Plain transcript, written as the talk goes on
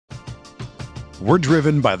We're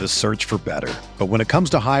driven by the search for better. But when it comes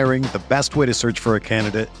to hiring, the best way to search for a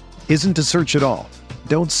candidate isn't to search at all.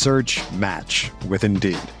 Don't search, match with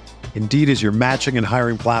Indeed. Indeed is your matching and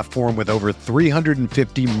hiring platform with over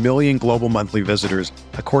 350 million global monthly visitors,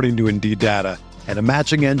 according to Indeed data, and a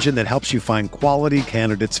matching engine that helps you find quality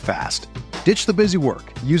candidates fast. Ditch the busy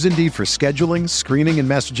work. Use Indeed for scheduling, screening, and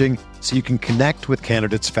messaging so you can connect with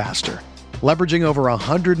candidates faster. Leveraging over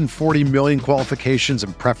 140 million qualifications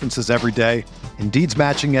and preferences every day, Indeed's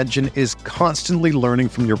matching engine is constantly learning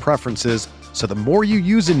from your preferences, so the more you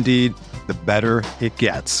use Indeed, the better it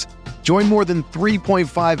gets. Join more than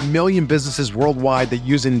 3.5 million businesses worldwide that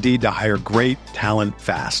use Indeed to hire great talent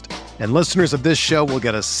fast. And listeners of this show will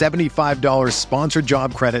get a $75 sponsored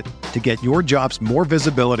job credit to get your jobs more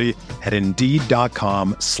visibility at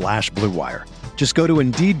Indeed.com/Blue Wire. Just go to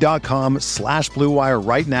Indeed.com/Blue Wire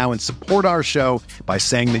right now and support our show by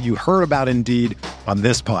saying that you heard about Indeed on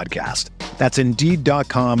this podcast. That's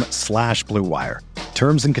Indeed.com/Blue Wire.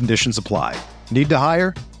 Terms and conditions apply. Need to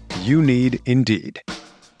hire? You need Indeed.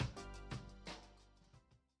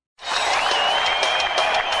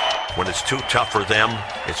 When it's too tough for them,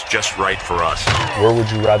 it's just right for us. Where would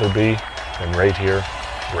you rather be than right here,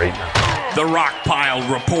 right now? The Rockpile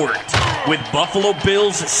Report with Buffalo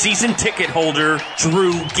Bills season ticket holder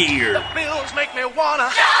Drew Gear. The Bills make me wanna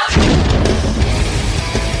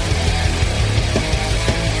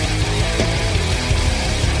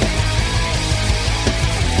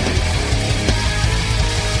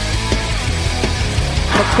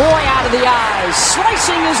McCoy out of the eyes,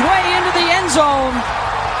 slicing his way into the end zone.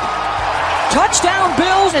 Touchdown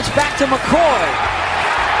Bills, it's back to McCoy.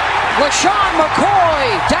 LaShawn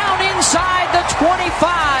McCoy down inside the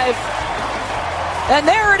 25. And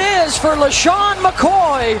there it is for LaShawn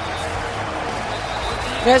McCoy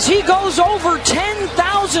as he goes over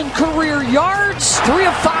 10,000 career yards. 3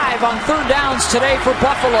 of 5 on third downs today for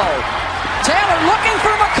Buffalo. Taylor looking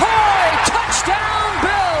for McCoy. Touchdown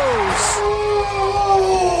Bills.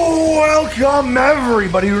 Welcome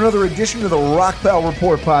everybody to another edition of the Rockpile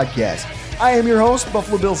Report podcast. I am your host,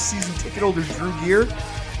 Buffalo Bills season ticket holder Drew Gear.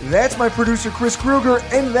 That's my producer Chris Kruger,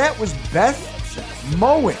 and that was Beth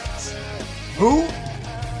Mowins. Who?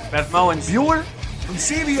 Beth Mowins. Bueller from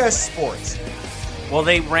CBS Sports. Well,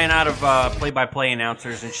 they ran out of play-by-play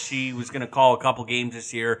announcers, and she was going to call a couple games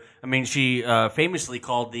this year. I mean, she famously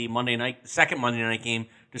called the second Monday night game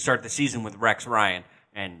to start the season with Rex Ryan,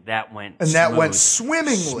 and that went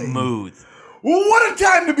swimmingly. Smooth. What a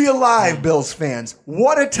time to be alive, Bills fans.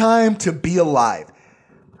 What a time to be alive.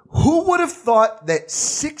 Who would have thought that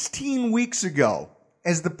 16 weeks ago,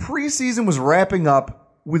 as the preseason was wrapping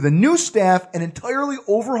up with a new staff, an entirely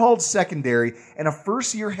overhauled secondary, and a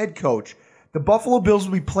first-year head coach, the Buffalo Bills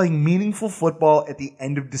will be playing meaningful football at the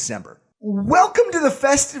end of December. Welcome to the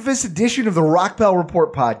Festivus edition of the Rockpile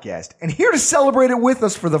Report podcast. And here to celebrate it with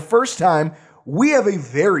us for the first time, we have a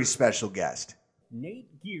very special guest.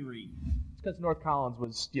 Nate Geary. Because North Collins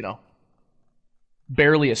was,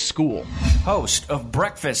 barely a school. Host of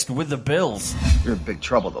Breakfast with the Bills. You're in big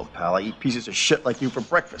trouble, though, pal. I eat pieces of shit like you for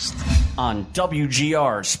breakfast. On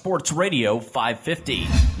WGR Sports Radio 550.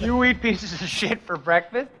 You eat pieces of shit for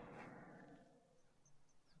breakfast?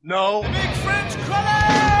 No. Big French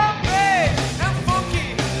crawler, babe. I'm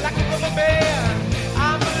funky like a rubber band.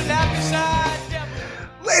 I'm a lap beside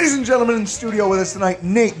devil. Ladies and gentlemen, in the studio with us tonight,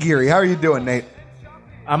 Nate Geary. How are you doing, Nate?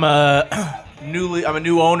 I'm a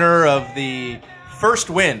new owner of the first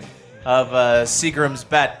win of Seagram's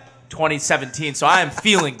Bet 2017, so I am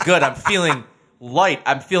feeling good. I'm feeling light.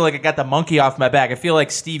 I'm feeling like I got the monkey off my back. I feel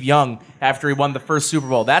like Steve Young after he won the first Super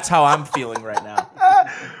Bowl. That's how I'm feeling right now.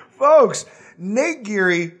 Folks, Nate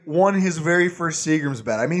Geary won his very first Seagram's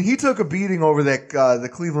bet. I mean, he took a beating over the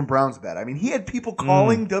Cleveland Browns bet. I mean, he had people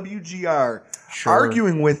calling WGR,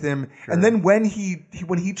 arguing with him, and then when he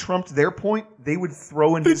trumped their point, they would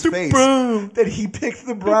throw in his face that he picked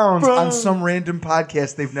the Browns on some random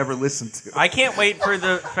podcast they've never listened to. I can't wait for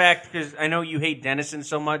the fact, because I know you hate Dennison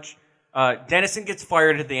so much. Dennison gets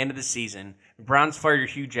fired at the end of the season. The Browns fire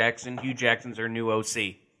Hugh Jackson. Hugh Jackson's our new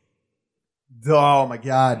OC. Oh, my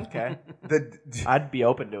God. Okay. I'd be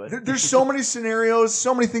open to it. There's so many scenarios,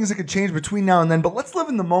 so many things that could change between now and then, but let's live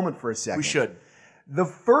in the moment for a second. We should. The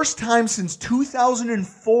first time since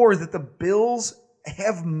 2004 that the Bills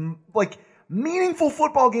have, meaningful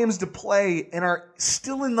football games to play and are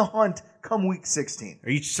still in the hunt come week 16.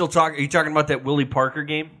 Are you talking about that Willie Parker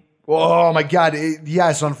game? Oh, my God.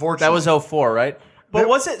 Yes, unfortunately. That was 04, right? But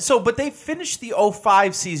was it? So, but they finished the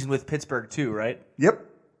 05 season with Pittsburgh too, right? Yep.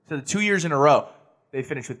 So the 2 years in a row, they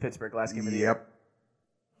finished with Pittsburgh last game of the year. Yep.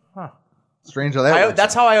 Huh. Strange how that works.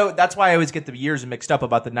 That's why I always get the years mixed up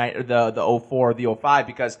about the 04, the 05,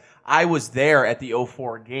 because I was there at the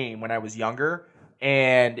 04 game when I was younger,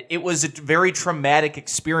 and it was a very traumatic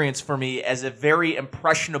experience for me as a very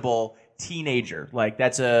impressionable teenager. Like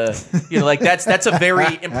that's a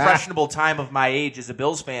very impressionable time of my age as a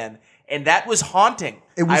Bills fan, and that was haunting.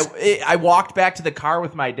 I walked back to the car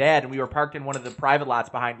with my dad, and we were parked in one of the private lots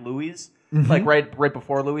behind Louis'. Mm-hmm. Like right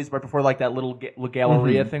before Louis, right before like that little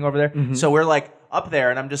Galleria thing over there. Mm-hmm. So we're like up there,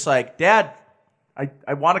 and I'm just like, Dad,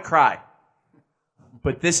 I want to cry,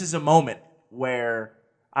 but this is a moment where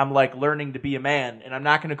I'm like learning to be a man, and I'm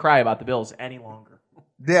not going to cry about the Bills any longer.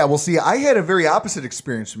 Yeah, well, see, I had a very opposite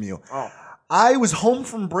experience from you. Oh. I was home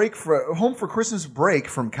for Christmas break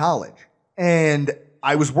from college, and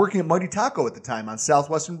I was working at Mighty Taco at the time on South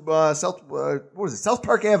Park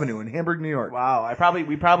Avenue in Hamburg, New York. Wow, I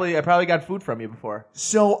probably got food from you before.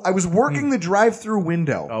 So I was working the drive-through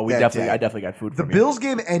window. Oh, I definitely got food The from you. Bills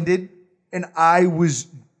game ended, and I was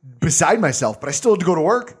beside myself, but I still had to go to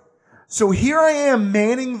work. So here I am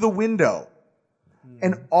manning the window,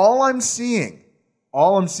 and all I'm seeing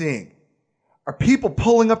are people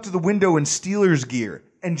pulling up to the window in Steelers gear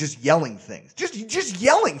and just yelling things. Just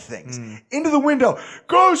yelling things into the window.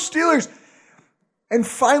 Go Steelers! And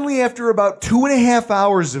finally, after about 2.5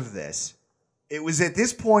 hours of this, it was at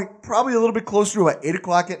this point probably a little bit closer to about 8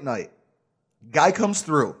 o'clock at night. Guy comes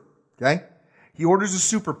through, okay? He orders a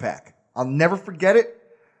super pack. I'll never forget it.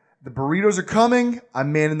 The burritos are coming.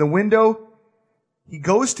 I'm manning the window. He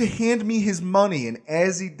goes to hand me his money, and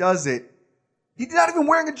as he does it, he's not even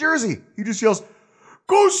wearing a jersey. He just yells,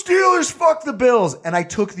 "Go Steelers, fuck the Bills." And I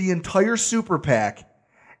took the entire super pack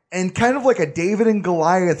and kind of like a David and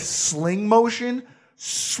Goliath sling motion,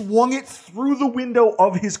 swung it through the window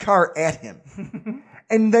of his car at him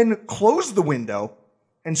and then closed the window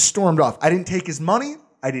and stormed off. I didn't take his money.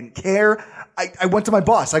 I didn't care. I went to my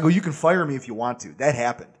boss. I go, "You can fire me if you want to." That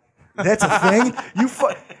happened. That's a thing.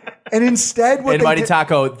 And instead, Mighty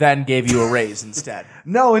Taco then gave you a raise instead.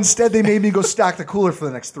 No, instead they made me go stock the cooler for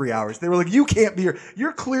the next 3 hours. They were like, "You can't be here.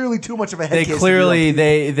 You're clearly too much of a head case."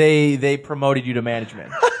 They promoted you to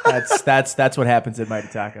management. That's what happens at Mighty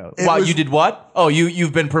Taco. Wow, you did what? Oh,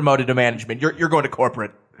 you've been promoted to management. You're going to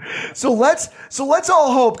corporate. So let's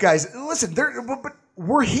all hope, guys. Listen, but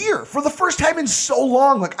we're here for the first time in so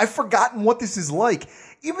long. Like, I've forgotten what this is like.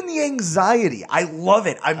 Even the anxiety, I love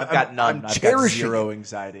it. I've got none. I've got zero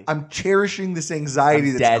anxiety. I'm cherishing this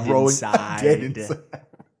anxiety that's growing. Inside. I'm dead inside.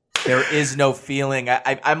 There is no feeling.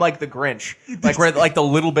 I'm like the Grinch, like where like the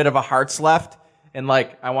little bit of a heart's left, and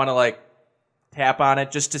like I want to like tap on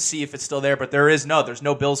it just to see if it's still there. But there's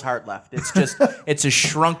no Bills heart left. It's just it's a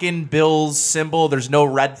shrunken Bills symbol. There's no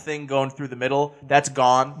red thing going through the middle. That's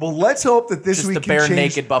gone. Well, let's hope that this just week the can bare change.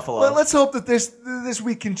 naked buffalo. Let's hope that this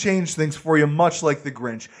week can change things for you, much like the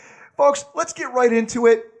Grinch. Folks, let's get right into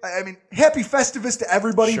it. I mean, happy Festivus to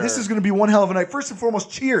everybody. Sure. This is going to be one hell of a night. First and foremost,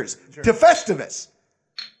 cheers to Festivus.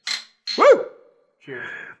 Woo! Cheers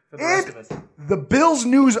for the And rest of us. the Bills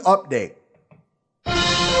news update.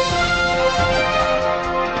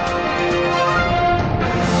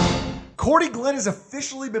 Cordy Glenn has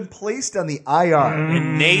officially been placed on the IR.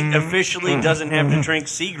 And Nate officially doesn't have to drink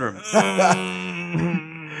Seagram's.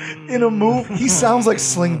 In a move, he sounds like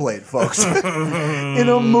Sling Blade, folks. In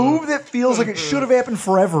a move that feels like it should have happened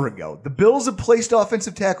forever ago, the Bills have placed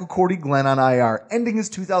offensive tackle Cordy Glenn on IR, ending his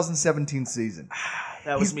 2017 season.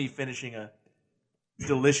 That was me finishing a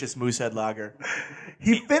delicious Moosehead Lager.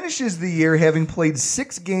 He finishes the year having played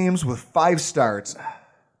 6 games with 5 starts,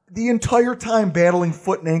 the entire time battling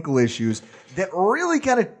foot and ankle issues that really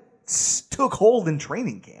kind of took hold in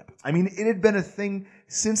training camp. I mean, it had been a thing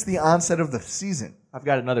since the onset of the season. I've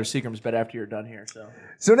got another Seagram's bet after you're done here.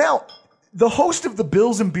 So now, the host of the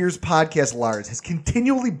Bills and Beers podcast, Lars, has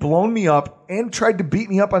continually blown me up and tried to beat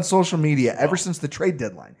me up on social media ever since the trade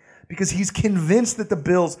deadline because he's convinced that the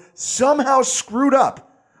Bills somehow screwed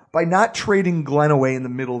up by not trading Glenn away in the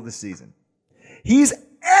middle of the season. He's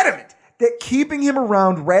adamant that keeping him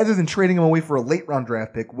around rather than trading him away for a late-round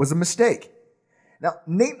draft pick was a mistake. Now,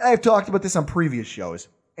 Nate and I have talked about this on previous shows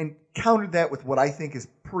and countered that with what I think is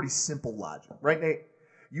pretty simple logic. Right, Nate?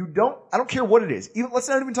 I don't care what it is. Let's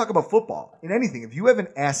not even talk about football. In anything, if you have an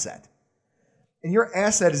asset and your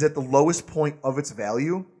asset is at the lowest point of its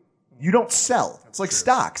value, you don't sell. It's like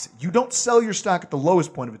stocks. You don't sell your stock at the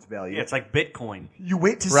lowest point of its value. Yeah, it's like Bitcoin. You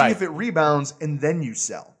wait to see if it rebounds and then you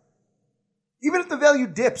sell. Even if the value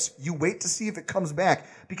dips, you wait to see if it comes back.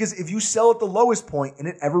 Because if you sell at the lowest point and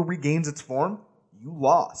it ever regains its form, you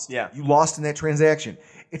lost. Yeah. You lost in that transaction.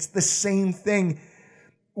 It's the same thing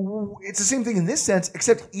It's the same thing in this sense,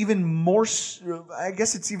 except even more. I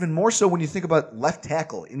guess it's even more so when you think about left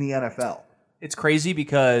tackle in the NFL. It's crazy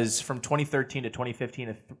because from 2013 to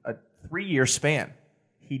 2015, a 3-year span,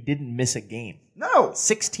 he didn't miss a game. No.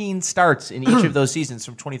 16 starts in each of those seasons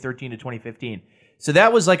from 2013 to 2015. So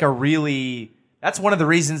that was like that's one of the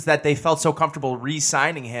reasons that they felt so comfortable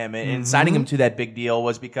re-signing him and signing him to that big deal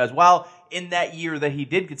was because, well, in that year that he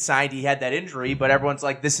did get signed, he had that injury, but everyone's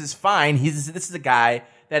like, this is fine. This is a guy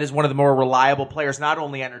that is one of the more reliable players, not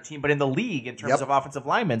only on our team, but in the league in terms of offensive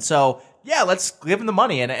linemen. So, yeah, let's give him the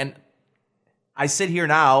money. And I sit here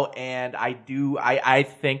now, and I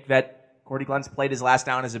think that Cordy Glenn's played his last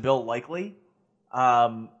down as a Bill likely,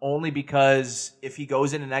 only because if he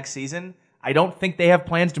goes into next season, I don't think they have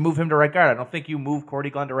plans to move him to right guard. I don't think you move Cordy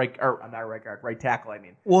Glenn to right tackle. I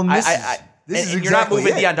mean, well, this is you're not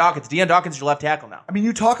moving Deion Dawkins. Deion Dawkins is your left tackle now. I mean,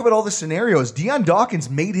 you talk about all the scenarios. Deion Dawkins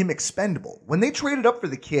made him expendable. When they traded up for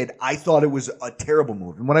the kid, I thought it was a terrible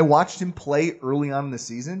move. And when I watched him play early on in the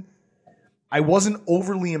season, I wasn't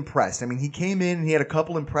overly impressed. I mean, he came in and he had a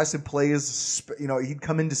couple impressive plays. He'd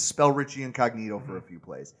come in to spell Richie Incognito for a few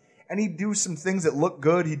plays. And he'd do some things that looked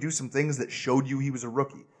good. He'd do some things that showed you he was a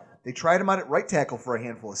rookie. They tried him out at right tackle for a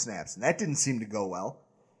handful of snaps, and that didn't seem to go well.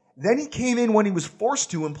 Then he came in when he was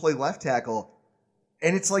forced to and played left tackle,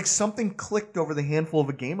 and it's like something clicked over the handful of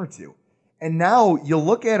a game or two. And now you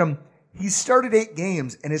look at him, he's started 8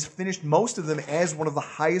 games and has finished most of them as one of the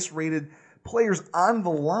highest-rated players on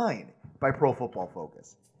the line by Pro Football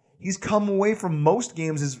Focus. He's come away from most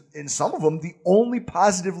games as, in some of them, the only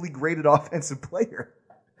positively graded offensive player.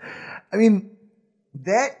 I mean,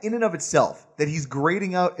 that in and of itself, that he's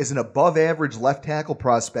grading out as an above-average left tackle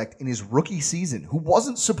prospect in his rookie season, who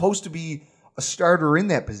wasn't supposed to be a starter in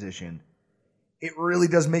that position, it really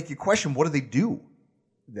does make you question, what do they do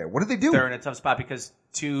there? What do they do? They're in a tough spot because,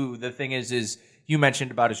 the thing is you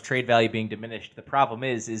mentioned about his trade value being diminished. The problem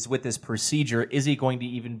is with this procedure, is he going to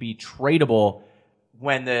even be tradable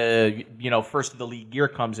when the first of the league year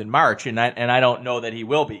comes in March? And I don't know that he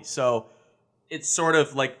will be. So it's sort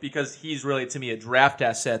of like, because he's really, to me, a draft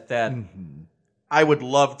asset that I would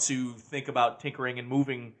love to think about tinkering and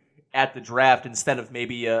moving at the draft instead of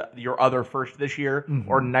maybe your other first this year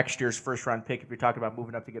or next year's first-round pick if you're talking about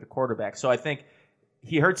moving up to get a quarterback. So I think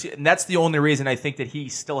he hurts you, and that's the only reason I think that he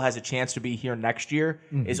still has a chance to be here next year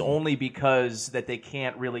is only because that they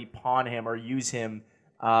can't really pawn him or use him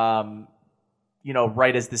right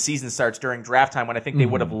as the season starts during draft time when I think they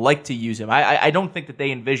would have liked to use him. I don't think that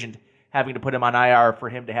they envisioned having to put him on IR for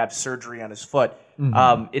him to have surgery on his foot.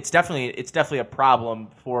 It's definitely a problem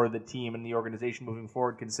for the team and the organization moving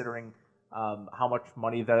forward, considering how much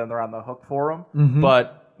money that they're on the hook for him.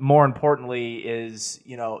 But more importantly, is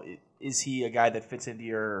he a guy that fits into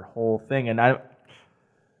your whole thing? And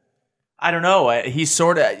I don't know. He's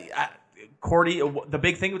sort of Cordy. The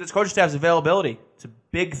big thing with this coaching staff is availability. It's a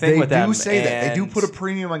big thing with them. They do say that. They do put a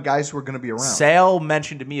premium on guys who are going to be around. Sale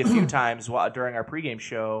mentioned to me a few times during our pregame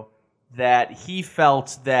show that he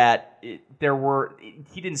felt that he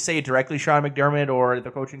didn't say it directly, Sean McDermott or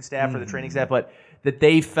the coaching staff or the training staff, but that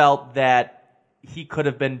they felt that he could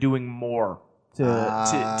have been doing more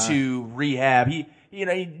to rehab.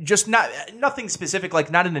 Just nothing specific,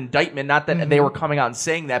 like not an indictment, not that they were coming out and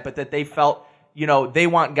saying that, but that they felt, they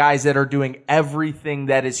want guys that are doing everything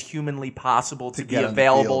that is humanly possible to be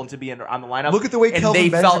available and to be on the lineup. Look at the way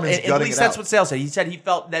Kelvin Benjamin's gutting at least that's what Sale said. He said he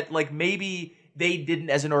felt that like maybe they didn't,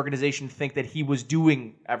 as an organization, think that he was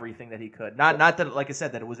doing everything that he could. Not that, like I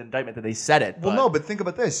said, that it was an indictment that they said it. Well, no, but think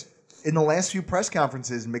about this. In the last few press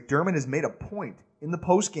conferences, McDermott has made a point in the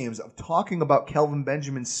post games of talking about Kelvin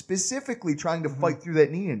Benjamin specifically trying to fight through that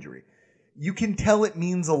knee injury. You can tell it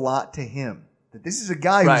means a lot to him that this is a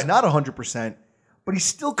guy who's not 100%, but he's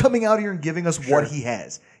still coming out here and giving us what he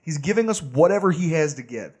has. He's giving us whatever he has to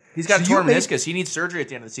give. He's got a torn meniscus. He needs surgery at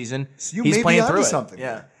the end of the season. So he's playing through something.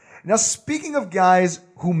 Yeah. Now, speaking of guys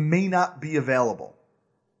who may not be available,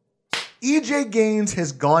 E.J. Gaines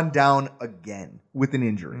has gone down again with an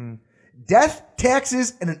injury. Death,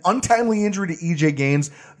 taxes, and an untimely injury to E.J.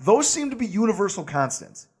 Gaines, those seem to be universal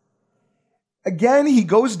constants. Again, he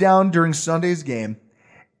goes down during Sunday's game,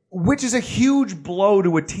 which is a huge blow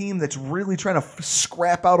to a team that's really trying to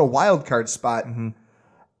scrap out a wild card spot.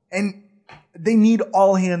 And they need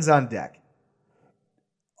all hands on deck.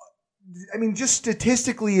 I mean, just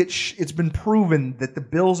statistically, it's been proven that the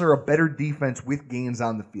Bills are a better defense with Gaines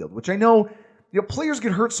on the field, which I know, players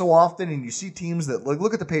get hurt so often, and you see teams that,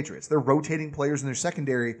 look at the Patriots. They're rotating players in their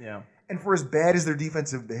secondary, and for as bad as their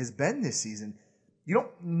defense has been this season, you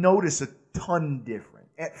don't notice a ton different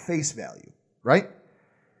at face value, right?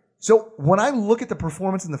 So when I look at the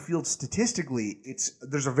performance in the field statistically,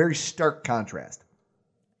 there's a very stark contrast.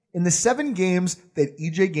 In the 7 games that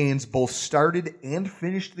EJ Gaines both started and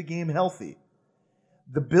finished the game healthy,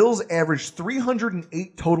 the Bills averaged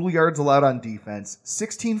 308 total yards allowed on defense,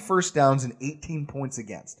 16 first downs, and 18 points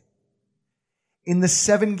against. In the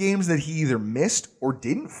 7 games that he either missed or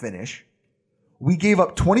didn't finish, we gave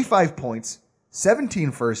up 25 points,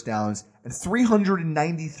 17 first downs, and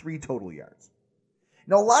 393 total yards.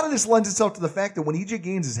 Now, a lot of this lends itself to the fact that when EJ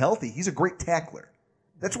Gaines is healthy, he's a great tackler.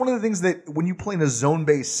 That's one of the things that when you play in a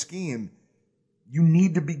zone-based scheme, you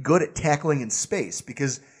need to be good at tackling in space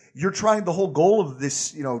because you're trying, the whole goal of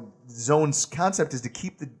this, zones concept is to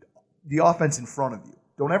keep the offense in front of you.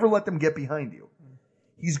 Don't ever let them get behind you.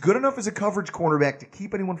 He's good enough as a coverage cornerback to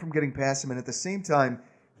keep anyone from getting past him, and at the same time,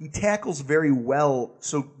 he tackles very well,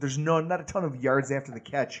 so there's not a ton of yards after the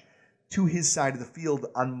catch to his side of the field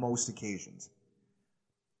on most occasions.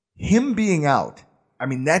 Him being out,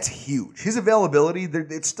 that's huge. His availability,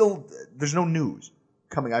 there's no news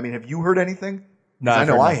coming. Have you heard anything? No, I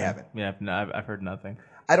know I haven't. Yeah, no, I've heard nothing.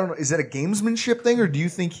 I don't know. Is that a gamesmanship thing, or do you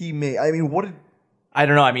think he may? I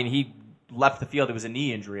don't know. He left the field. It was a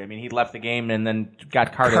knee injury. He left the game and then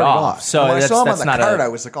got carted off. So when I saw him on the card, I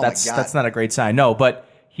was like, oh my God. That's not a great sign. No, but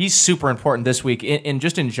he's super important this week. And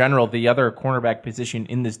just in general, the other cornerback position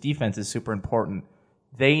in this defense is super important.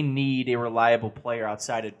 They need a reliable player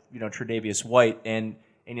outside of Tre'Davious White, and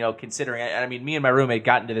considering, me and my roommate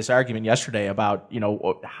got into this argument yesterday about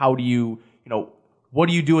how do you what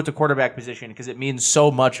do you do with the quarterback position, because it means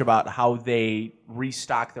so much about how they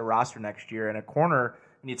restock their roster next year. And a corner,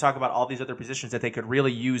 and you talk about all these other positions that they could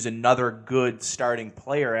really use another good starting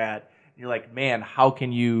player at. And you're like, man, how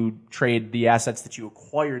can you trade the assets that you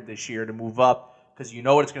acquired this year to move up? Because you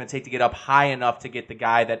know what it's going to take to get up high enough to get the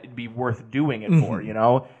guy that it'd be worth doing it for,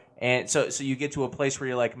 And so you get to a place where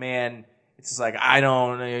you're like, man, it's just like,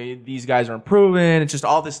 these guys are improving. It's just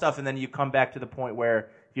all this stuff. And then you come back to the point where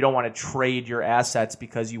you don't want to trade your assets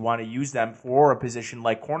because you want to use them for a position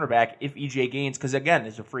like cornerback if EJ Gaines, because again,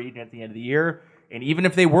 is a free agent at the end of the year. And even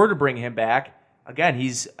if they were to bring him back, again,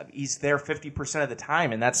 he's there 50% of the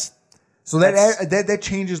time. And that's... So that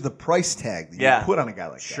changes the price tag that you put on a guy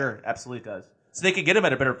like that. Sure, absolutely does. So they could get him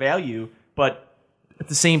at a better value, but at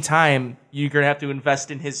the same time, you're going to have to invest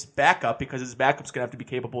in his backup because his backup's going to have to be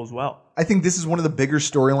capable as well. I think this is one of the bigger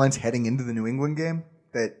storylines heading into the New England game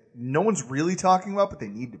that no one's really talking about, but they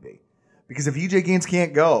need to be. Because if EJ Gaines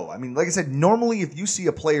can't go, like I said, normally if you see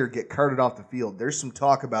a player get carted off the field, there's some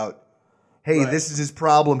talk about, hey, this is his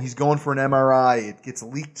problem. He's going for an MRI. It gets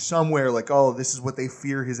leaked somewhere like, oh, this is what they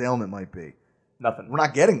fear his ailment might be. Nothing. We're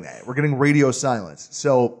not getting that. We're getting radio silence.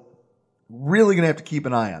 So really going to have to keep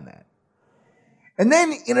an eye on that. And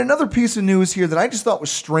then in another piece of news here that I just thought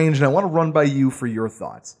was strange, and I want to run by you for your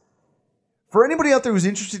thoughts. For anybody out there who's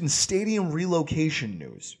interested in stadium relocation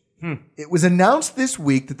news, it was announced this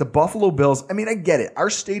week that the Buffalo Bills, I get it. Our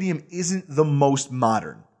stadium isn't the most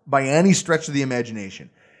modern by any stretch of the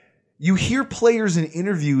imagination. You hear players in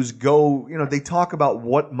interviews go, they talk about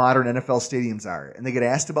what modern NFL stadiums are, and they get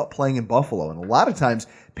asked about playing in Buffalo. And a lot of times,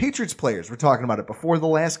 Patriots players were talking about it before the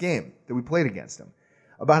last game that we played against them,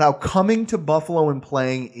 about how coming to Buffalo and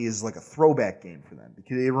playing is like a throwback game for them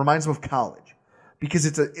because it reminds them of college. Because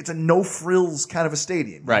it's a no-frills kind of a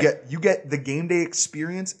stadium. Right. You get the game day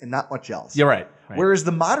experience and not much else. You're right. Whereas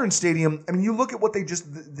the modern stadium, you look at what they just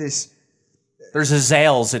There's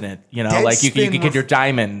azales in it, like you can get your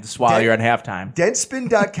diamonds while you're at halftime.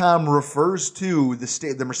 Deadspin.com refers to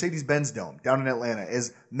the Mercedes-Benz Dome down in Atlanta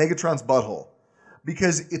as Megatron's butthole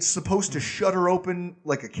because it's supposed to shutter open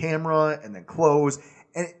like a camera and then close,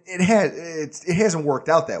 and it hasn't worked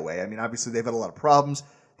out that way. Obviously they've had a lot of problems.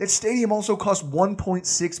 That stadium also cost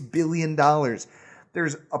 $1.6 billion.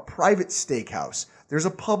 There's a private steakhouse. There's a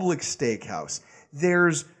public steakhouse.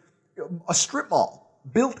 There's a strip mall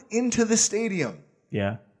built into the stadium.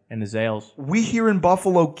 Yeah, and the Zales. We here in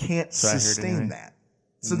Buffalo can't sustain that.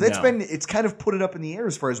 So it's kind of put it up in the air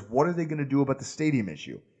as far as what are they going to do about the stadium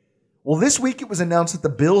issue. Well, this week it was announced that the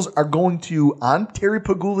Bills are going to, on Terry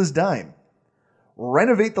Pagula's dime,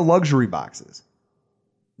 renovate the luxury boxes.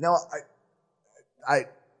 Now,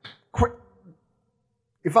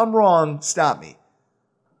 if I'm wrong, stop me.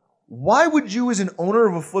 Why would you, as an owner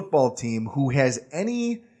of a football team who has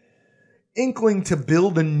any inkling to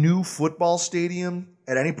build a new football stadium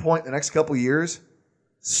at any point in the next couple of years,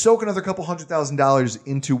 soak another couple $100,000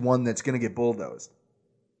 into one that's going to get bulldozed?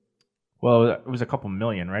 Well, it was a couple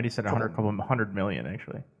million, right? He said $100 million,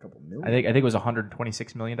 actually. A couple million? I think it was a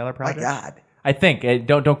 $126 million project. My God. I think,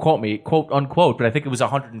 don't quote me, quote unquote, but I think it was a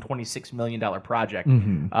 $126 million project.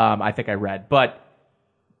 I think I read. But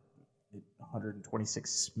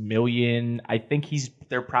 126 million. I think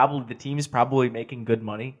the team is probably making good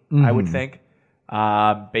money. I would think,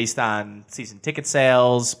 based on season ticket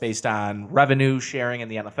sales, based on revenue sharing in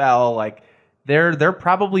the NFL. Like they're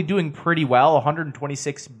probably doing pretty well.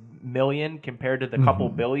 126 million compared to the couple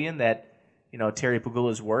billion that Terry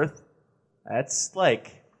Pagula is worth. That's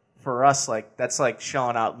like for us, like that's like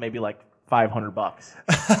shelling out maybe like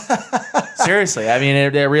 $500. Seriously, I mean,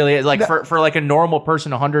 it really is. Like for like a normal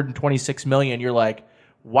person, 126 million. You're like,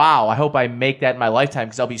 wow. I hope I make that in my lifetime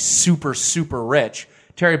because I'll be super, super rich.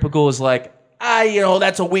 Terry Pagula is like,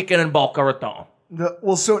 that's a weekend in Boca Raton.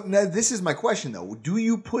 So now this is my question though. Do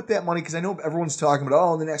you put that money? Because I know everyone's talking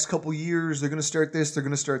about, in the next couple of years they're going to start this, they're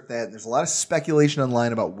going to start that. And there's a lot of speculation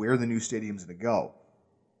online about where the new stadium's going to go.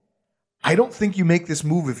 I don't think you make this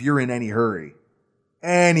move if you're in any hurry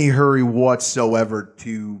whatsoever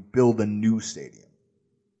to build a new stadium.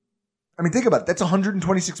 I mean, think about it. That's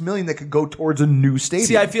 126 million that could go towards a new stadium.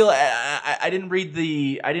 See, I feel I didn't read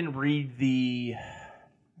the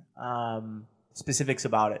specifics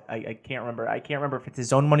about it. I can't remember. I can't remember if it's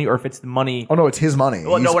his own money or if it's the money. Oh no, it's his money.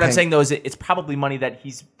 Well, no, what I'm saying though is it's probably money that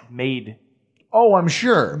he's made. Oh, I'm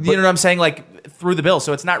sure. You know what I'm saying? Like through the bill.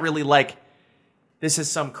 So it's not really like this is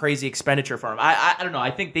some crazy expenditure for him. I don't know.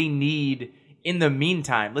 I think they need, in the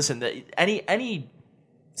meantime, listen, any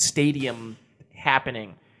stadium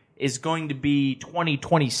happening is going to be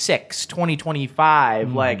 2026,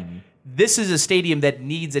 2025. Like, this is a stadium that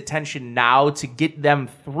needs attention now to get them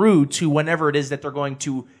through to whenever it is that they're going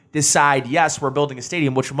to decide, yes, we're building a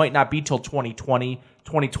stadium, which might not be till 2020,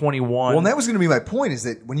 2021. Well, and that was going to be my point, is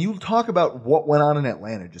that when you talk about what went on in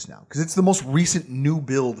Atlanta just now, because it's the most recent new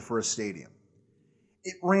build for a stadium,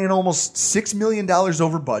 it ran almost $6 million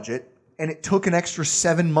over budget, and it took an extra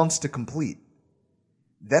 7 months to complete.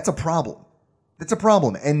 That's a problem. That's a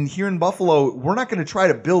problem. And here in Buffalo, we're not going to try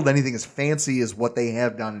to build anything as fancy as what they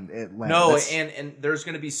have done in Atlanta. No, and there's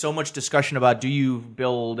going to be so much discussion about do you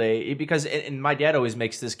build because my dad always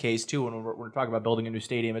makes this case too when we're talking about building a new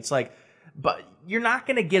stadium. It's like, but you're not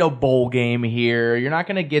going to get a bowl game here. You're not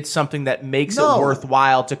going to get something that makes it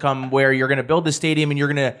worthwhile to come where you're going to build the stadium and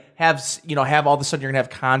you're going to have all of a sudden you're going to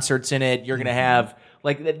have concerts in it. You're going to have,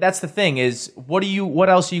 like, that's the thing is, what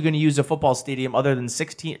else are you going to use a football stadium other than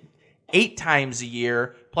 8 times a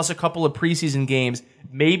year, plus a couple of preseason games?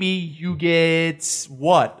 Maybe you get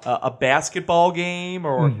a basketball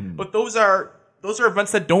game, but those are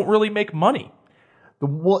events that don't really make money.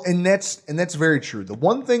 And that's very true. The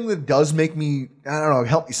one thing that does make me,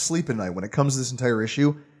 help me sleep at night when it comes to this entire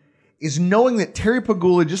issue is knowing that Terry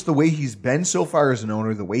Pagula, just the way he's been so far as an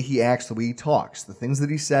owner, the way he acts, the way he talks, the things that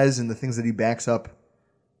he says and the things that he backs up,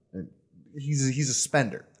 he's a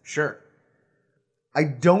spender. Sure. I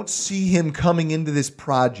don't see him coming into this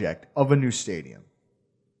project of a new stadium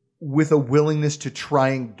with a willingness to try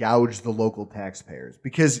and gouge the local taxpayers,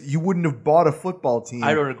 because you wouldn't have bought a football team.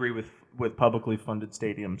 I don't agree with publicly funded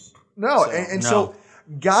stadiums. No, so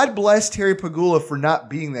God bless Terry Pagula for not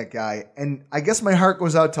being that guy. And I guess my heart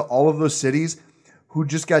goes out to all of those cities who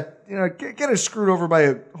just got getting screwed over by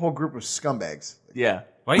a whole group of scumbags. Yeah.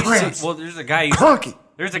 Well, there's a guy.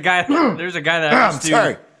 There's a guy that I used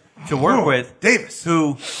to work with, Davis.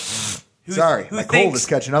 Who my cold is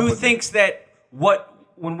catching up. Who with thinks me. that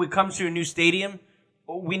when it comes to a new stadium,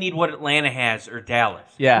 we need what Atlanta has or Dallas.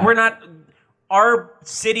 Yeah, we're not. Our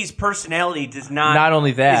city's personality does not. Not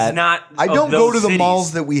only that, is not. I don't go to the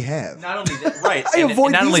malls that we have. Not only that, right? I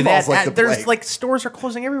avoid not these only malls that, like the there's plague. like stores are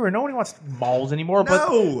closing everywhere. Nobody wants malls anymore.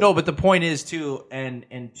 No. But the point is too, and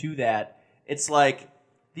to that, it's like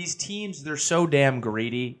these teams, they're so damn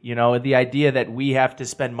greedy. The idea that we have to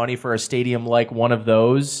spend money for a stadium like one of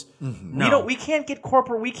those. Mm-hmm. No. We can't get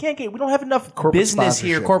corporate. We don't have enough business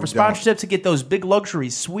here, corporate sponsorship to get those big luxury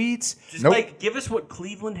suites. Just give us what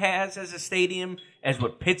Cleveland has as a stadium, as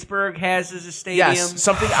what Pittsburgh has as a stadium. Yes,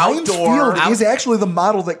 something Heinz outdoor. Field is actually the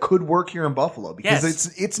model that could work here in Buffalo,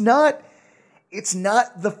 because it's not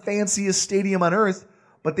the fanciest stadium on earth,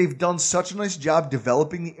 but they've done such a nice job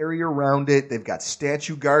developing the area around it. They've got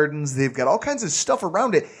statue gardens. They've got all kinds of stuff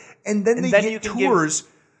around it. And then they get tours.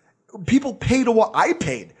 People pay to walk. I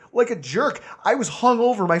paid like a jerk. I was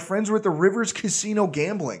hungover. My friends were at the Rivers Casino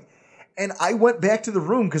gambling. And I went back to the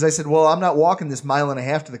room because I said, well, I'm not walking this 1.5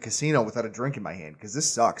 miles to the casino without a drink in my hand because this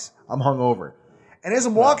sucks. I'm hungover. And as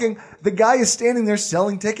I'm walking, the guy is standing there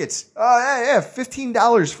selling tickets.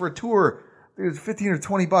 $15 for a tour. There's $15 or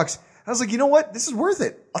 $20. I was like, you know what? This is worth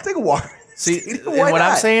it. I'll take a walk. See, and what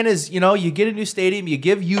I'm saying is, you get a new stadium, you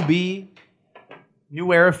give UB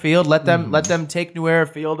New Era Field, let them take New Era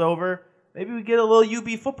Field over. Maybe we get a little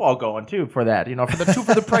UB football going too for that. For the 2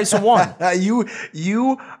 for the price of 1.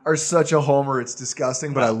 You are such a homer. It's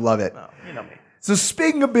disgusting, but I love it. No, you know me. So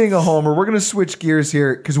speaking of being a homer, we're going to switch gears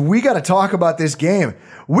here because we got to talk about this game.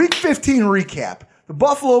 Week 15 recap. The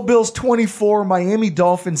Buffalo Bills 24, Miami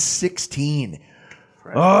Dolphins 16.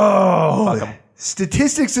 Right. Oh,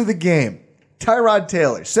 statistics of the game. Tyrod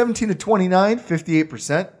Taylor, 17 to 29,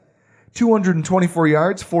 58%, 224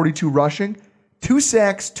 yards, 42 rushing, 2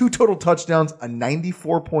 sacks, 2 total touchdowns, a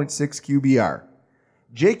 94.6 QBR.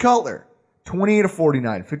 Jay Cutler, 28 to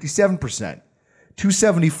 49, 57%,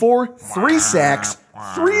 274, 3 sacks,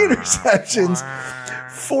 3 interceptions,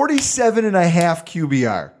 47.5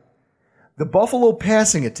 QBR. The Buffalo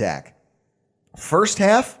passing attack. First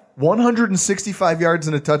half, 165 yards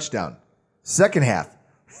and a touchdown. Second half,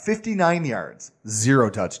 59 yards, 0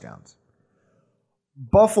 touchdowns.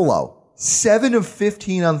 Buffalo, 7 of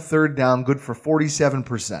 15 on third down, good for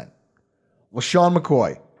 47%. LaShawn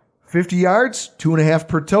McCoy, 50 yards, 2.5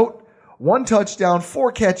 per tote, 1 touchdown,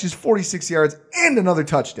 4 catches, 46 yards, and another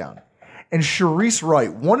touchdown. And Sharice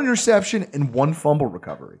Wright, 1 interception and 1 fumble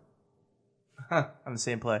recovery. On the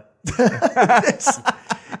same play. It's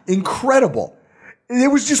incredible. It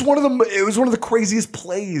was just one of the craziest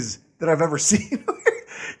plays that I've ever seen.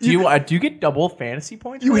 Do you get double fantasy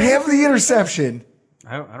points? You have the interception.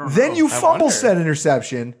 I don't know. Then you fumble said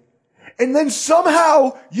interception, and then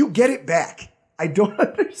somehow you get it back. I don't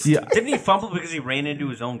understand. Yeah. Didn't he fumble because he ran into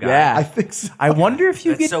his own guy? Yeah. I think so. I wonder if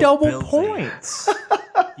you That's get so double Billsy. points.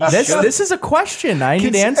 This is a question I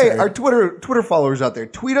need Hey, answered. our Twitter followers out there,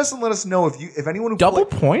 tweet us and let us know if anyone who Double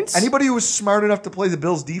points? anybody who was smart enough to play the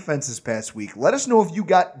Bills defense this past week, let us know if you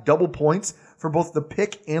got double points for both the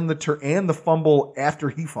pick and the fumble after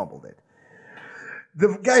he fumbled it.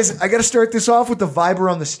 Guys, I got to start this off with the vibe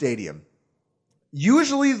around the stadium.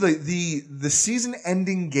 Usually the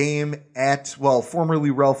season-ending game at,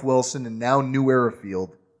 formerly Ralph Wilson and now New Era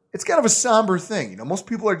Field, it's kind of a somber thing. Most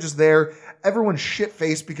people are just there. Everyone's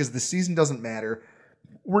shit-faced because the season doesn't matter.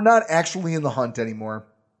 We're not actually in the hunt anymore.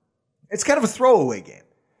 It's kind of a throwaway game.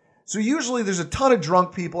 So usually there's a ton of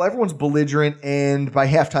drunk people, everyone's belligerent, and by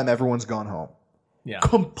halftime everyone's gone home. Yeah.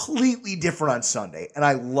 Completely different on Sunday, and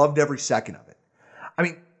I loved every second of it. I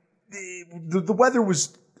mean, the weather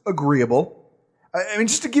was agreeable. I mean,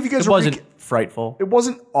 just to give you guys it wasn't frightful. It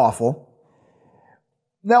wasn't awful.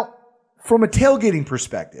 Now, from a tailgating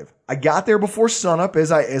perspective, I got there before sunup,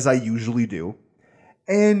 as I usually do,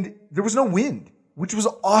 and there was no wind, which was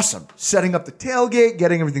awesome. Setting up the tailgate,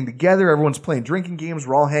 getting everything together, everyone's playing drinking games,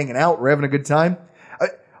 we're all hanging out, we're having a good time.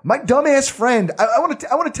 My dumbass friend, I want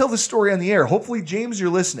to tell this story on the air. Hopefully, James, you're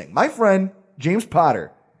listening. My friend, James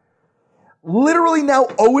Potter, literally now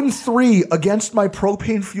 0-3 against my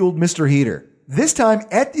propane-fueled Mr. Heater. This time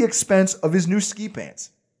at the expense of his new ski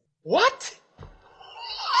pants. What?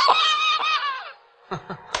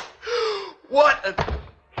 What an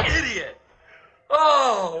idiot.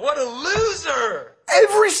 Oh, what a loser.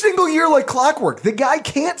 Every single year like clockwork. The guy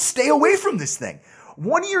can't stay away from this thing.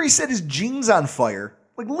 One year he set his jeans on fire.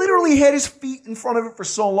 Like literally had his feet in front of it for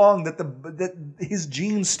so long that his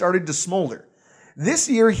jeans started to smolder. This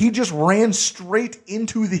year he just ran straight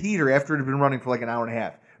into the heater after it had been running for like an hour and a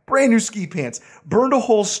half. Brand new ski pants. Burned a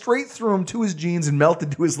hole straight through him to his jeans and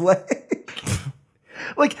melted to his leg.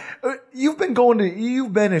 Like, you've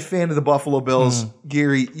been a fan of the Buffalo Bills,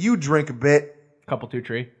 Gary. You drink a bit. Couple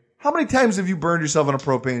 2-3. How many times have you burned yourself on a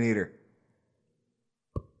propane heater?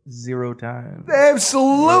 0 times.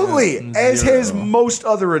 Absolutely. As has most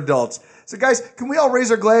other adults. So, guys, can we all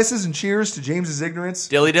raise our glasses and cheers to James's ignorance?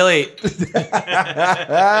 Dilly dilly.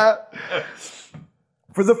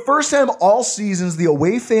 For the first time all seasons, the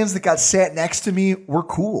away fans that got sat next to me were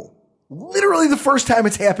cool. Literally the first time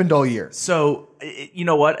it's happened all year. So, you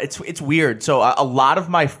know what? It's weird. So, a lot of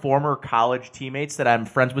my former college teammates that I'm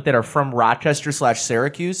friends with that are from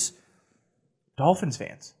Rochester/Syracuse, Dolphins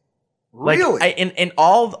fans. Really? And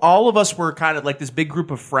all of us were kind of like this big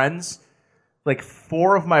group of friends. Like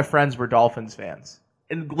 4 of my friends were Dolphins fans.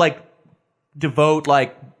 And like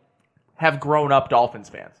have grown up Dolphins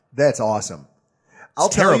fans. That's awesome. I'll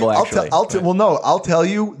tell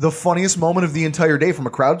you, the funniest moment of the entire day from a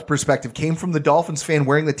crowd perspective came from the Dolphins fan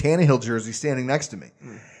wearing the Tannehill jersey standing next to me.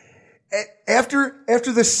 After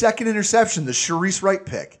the second interception, the Sharice Wright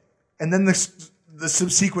pick, and then the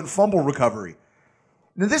subsequent fumble recovery.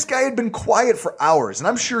 Now, this guy had been quiet for hours, and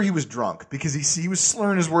I'm sure he was drunk because he was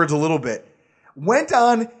slurring his words a little bit. Went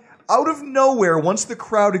on out of nowhere once the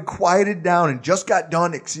crowd had quieted down and just got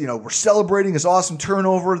done. We're celebrating his awesome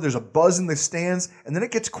turnover. There's a buzz in the stands, and then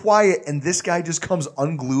it gets quiet, and this guy just comes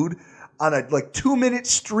unglued on a 2-minute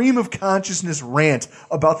stream of consciousness rant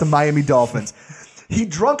about the Miami Dolphins. He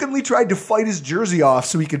drunkenly tried to fight his jersey off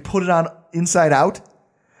so he could put it on inside out.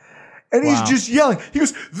 And he's just yelling. He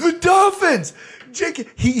goes, the Dolphins!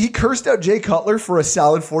 He cursed out Jay Cutler for a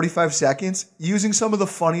solid 45 seconds using some of the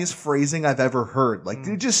funniest phrasing I've ever heard.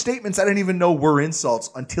 They're just statements I didn't even know were insults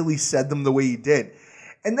until he said them the way he did.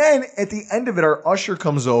 And then at the end of it, our usher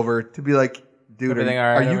comes over to be like, dude,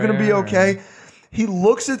 are you going to be okay? He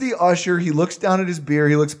looks at the usher. He looks down at his beer.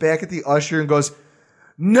 He looks back at the usher and goes,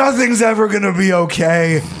 nothing's ever going to be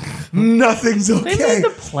okay. Nothing's okay. They made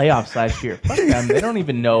the playoffs last year. Fuck them. They don't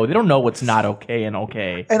even know. They don't know what's not okay and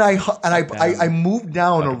okay. And I moved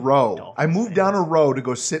down a row. I moved down a row to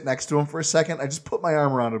go sit next to him for a second. I just put my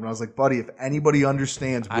arm around him and I was like, buddy, if anybody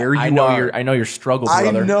understands where you are. I know your struggle,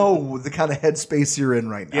 brother. I know the kind of headspace you're in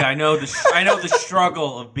right now. Yeah, I know the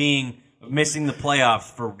struggle of missing the playoffs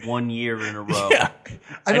for 1 year in a row. Yeah.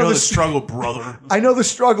 I know the struggle, brother. I know the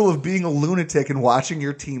struggle of being a lunatic and watching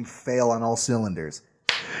your team fail on all cylinders.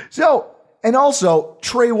 So, and also,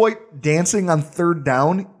 Trey White dancing on third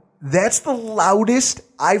down, that's the loudest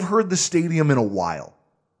I've heard the stadium in a while.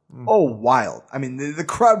 Oh, wild. I mean, the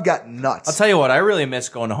crowd got nuts. I'll tell you what, I really miss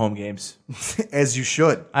going to home games. As you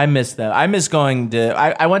should. I miss that. I miss going to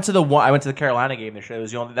I went to the Carolina game this year.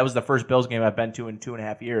 That was the first Bills game I've been to in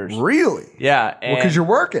 2.5 years. Really? Yeah. Well, because you're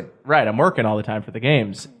working. Right, I'm working all the time for the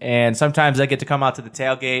games. And sometimes I get to come out to the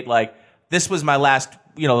tailgate. This was my last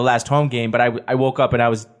home game, but I woke up and I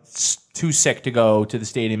was too sick to go to the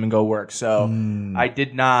stadium and go work. So I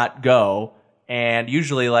did not go. And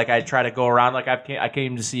usually, I try to go around. I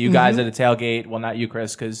came to see you guys at a tailgate. Well, not you,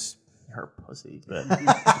 Chris, because you're a pussy. But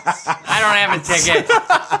I don't have a ticket.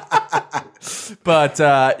 But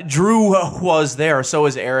Drew was there. So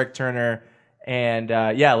was Eric Turner. And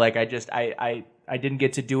I didn't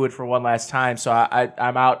get to do it for one last time. So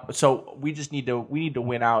I'm out. So we need to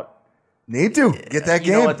win out. Need to get that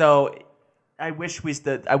game. You know what though? I wish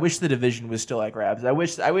the division was still at grabs. I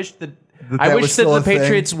wish that the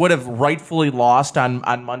Patriots would have rightfully lost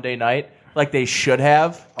on Monday night, like they should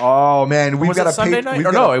have. Oh man, we've got a Sunday night.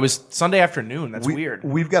 Or no, it was Sunday afternoon. That's weird.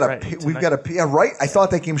 We've got right. I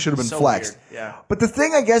thought that game should have been flexed. Weird. Yeah. But the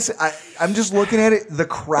thing, I guess, I'm just looking at it. The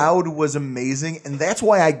crowd was amazing, and that's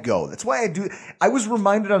why I go. That's why I do. I was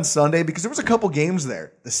reminded on Sunday because there was a couple games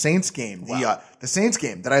there. The Saints game, the Saints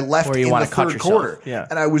game that I left in the third quarter. Yeah.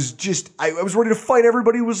 And I was I was ready to fight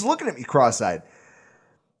everybody who was looking at me cross-eyed.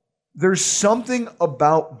 There's something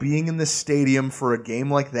about being in the stadium for a game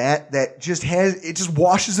like that just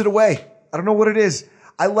washes it away. I don't know what it is.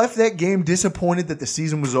 I left that game disappointed that the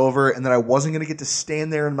season was over and that I wasn't going to get to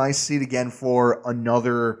stand there in my seat again for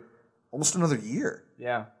almost another year.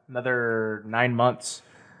 Yeah, another 9 months.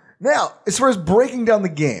 Now, as far as breaking down the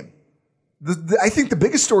game, I think the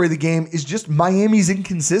biggest story of the game is just Miami's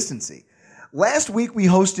inconsistency. Last week, we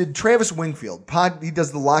hosted Travis Wingfield. He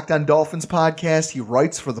does the Locked On Dolphins podcast. He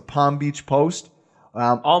writes for the Palm Beach Post.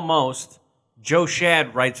 Almost. Joe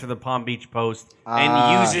Shad writes for the Palm Beach Post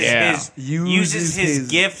and uses his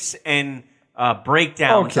gifs and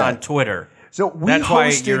breakdowns on Twitter. So that's why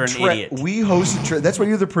you're an idiot. We hosted. That's why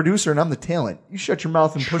you're the producer and I'm the talent. You shut your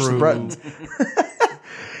mouth and push the buttons.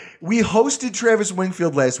 We hosted Travis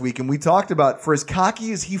Wingfield last week, and we talked about, for as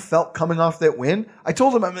cocky as he felt coming off that win, I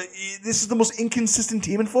told him, this is the most inconsistent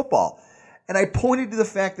team in football. And I pointed to the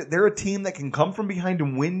fact that they're a team that can come from behind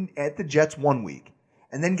and win at the Jets one week,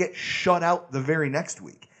 and then get shut out the very next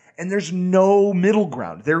week. And there's no middle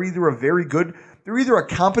ground. They're either a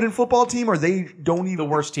competent football team, or they don't even... The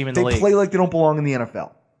worst team in the league. They play like they don't belong in the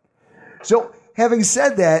NFL. So, having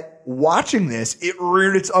said that, watching this, it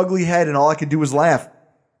reared its ugly head, and all I could do was laugh.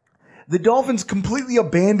 The Dolphins completely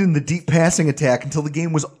abandoned the deep passing attack until the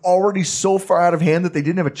game was already so far out of hand that they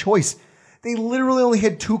didn't have a choice. They literally only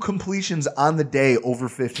had 2 completions on the day over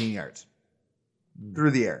 15 yards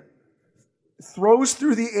through the air. Throws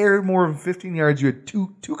through the air more than 15 yards, you had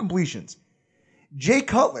two completions. Jay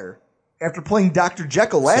Cutler, after playing Dr.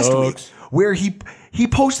 Jekyll last week, where he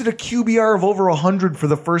posted a QBR of over 100 for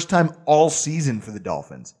the first time all season for the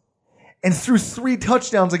Dolphins, and threw 3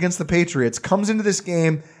 touchdowns against the Patriots, comes into this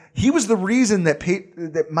game. He was the reason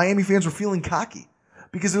that Miami fans were feeling cocky,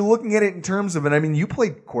 because they're looking at it in terms of, and I mean, you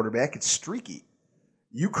played quarterback, it's streaky.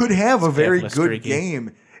 You could have a very good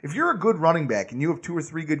game. If you're a good running back and you have 2 or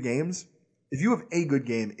 3 good games, if you have a good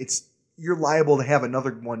game, you're liable to have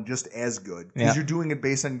another one just as good, because you're doing it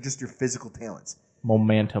based on just your physical talents.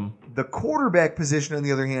 Momentum. The quarterback position, on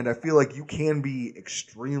the other hand, I feel like you can be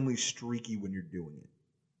extremely streaky when you're doing it.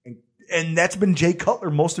 And that's been Jay Cutler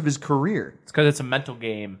most of his career. It's because it's a mental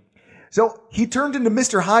game. So he turned into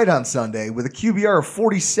Mr. Hyde on Sunday with a QBR of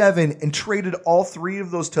 47 and traded all 3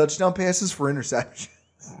 of those touchdown passes for interceptions.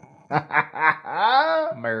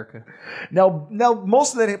 America. Now,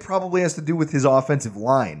 most of that probably has to do with his offensive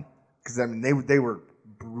line because I mean they were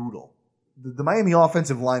brutal. The Miami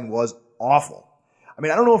offensive line was awful. I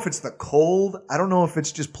mean, I don't know if it's the cold. I don't know if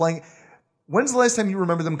it's just playing. When's the last time you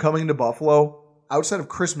remember them coming into Buffalo outside of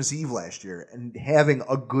Christmas Eve last year and having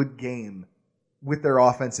a good game with their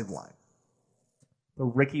offensive line? The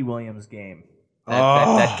Ricky Williams game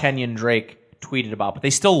that Kenyon Drake tweeted about, but they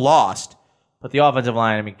still lost. But the offensive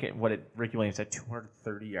line, I mean, what did Ricky Williams had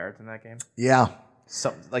 230 yards in that game? Yeah.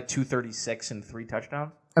 Something like 236 and 3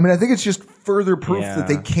 touchdowns. I mean, I think it's just further proof that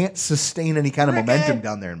they can't sustain any kind of momentum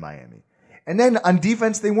down there in Miami. And then on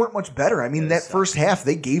defense, they weren't much better. I mean, that first half,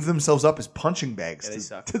 they gave themselves up as punching bags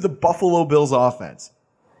to the Buffalo Bills offense.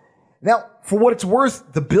 Now, for what it's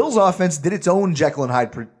worth, the Bills offense did its own Jekyll and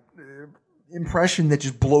Hyde impression that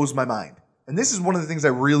just blows my mind. And this is one of the things I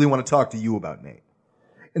really want to talk to you about, Nate.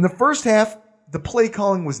 In the first half, the play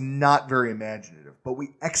calling was not very imaginative, but we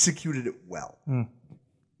executed it well.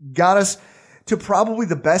 Got us to probably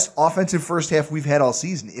the best offensive first half we've had all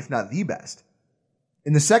season, if not the best.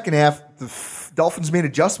 In the second half, the Dolphins made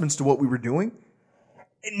adjustments to what we were doing,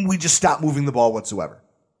 and we just stopped moving the ball whatsoever.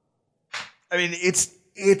 I mean,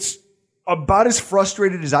 it's about as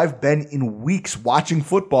frustrated as I've been in weeks watching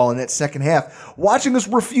football in that second half, watching us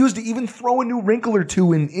refuse to even throw a new wrinkle or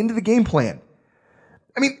two into the game plan.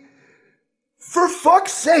 I mean, for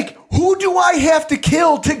fuck's sake, who do I have to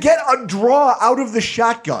kill to get a draw out of the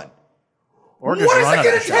shotgun? Or just what is it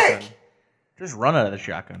going to take? Just run out of the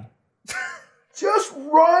shotgun. Just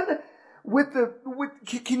run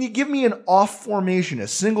can you give me an off formation, a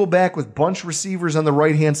single back with bunch receivers on the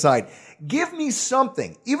right-hand side? Give me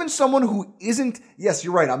something. Even someone who isn't, yes,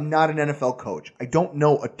 you're right, I'm not an NFL coach. I don't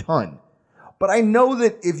know a ton. But I know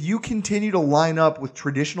that if you continue to line up with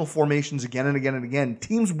traditional formations again and again and again,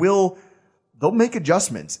 teams they'll make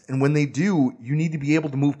adjustments. And when they do, you need to be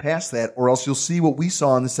able to move past that or else you'll see what we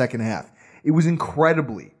saw in the second half. It was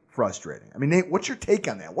incredibly frustrating. I mean, Nate, what's your take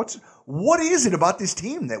on that? What is it about this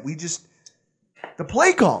team that the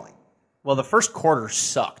play calling? Well, the first quarter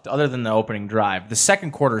sucked, other than the opening drive. The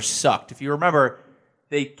second quarter sucked. If you remember,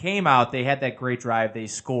 they came out, they had that great drive, they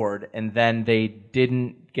scored, and then they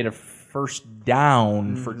didn't get a first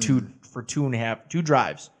down for two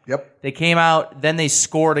drives. Yep. They came out, then they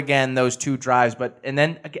scored again those 2 drives. And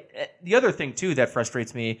then the other thing too that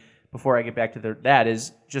frustrates me before I get back to that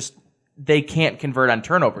is just they can't convert on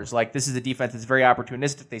turnovers. Like, this is a defense that's very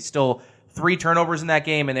opportunistic. They still 3 turnovers in that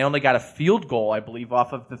game, and they only got a field goal, I believe,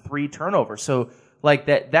 off of the 3 turnovers. So, like,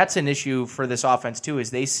 that's an issue for this offense too.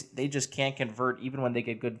 Is they just can't convert even when they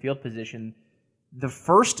get good field position. The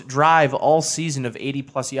first drive all season of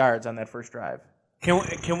 80+ yards on that first drive.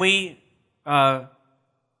 Can we find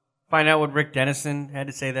out what Rick Dennison had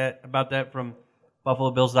to say about that from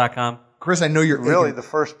BuffaloBills.com? Chris, I know you're really the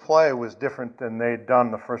first play was different than they'd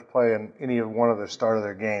done the first play in any of one of the start of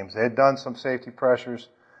their games. They had done some safety pressures,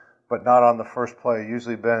 but not on the first play.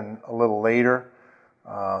 Usually been a little later,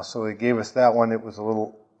 so they gave us that one. It was a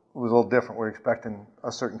little different. We were expecting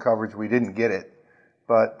a certain coverage. We didn't get it,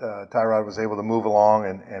 but Tyrod was able to move along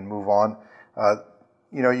and move on.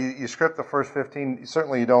 You script the first 15.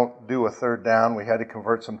 Certainly, you don't do a third down. We had to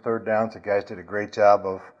convert some third downs. The guys did a great job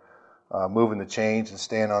of moving the chains and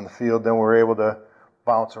staying on the field. Then we were able to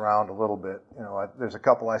bounce around a little bit. There's a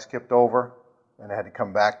couple I skipped over and I had to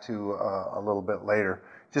come back to a little bit later,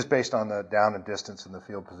 just based on the down and distance and the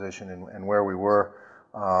field position and where we were.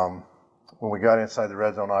 When we got inside the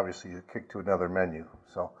red zone, obviously you kick to another menu.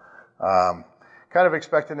 So kind of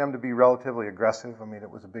expecting them to be relatively aggressive. I mean,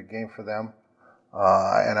 it was a big game for them.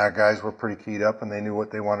 And our guys were pretty keyed up, and they knew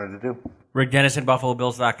what they wanted to do. Rick Dennison,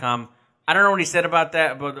 BuffaloBills.com. I don't know what he said about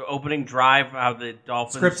that, about the opening drive, how the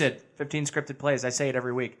Dolphins... Scripted. 15 scripted plays. I say it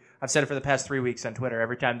every week. I've said it for the past 3 weeks on Twitter.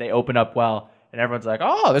 Every time they open up well, and everyone's like,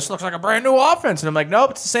 oh, this looks like a brand new offense. And I'm like,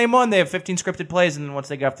 nope, it's the same one. They have 15 scripted plays, and then once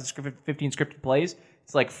they get off the 15 scripted plays,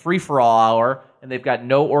 it's like free-for-all hour, and they've got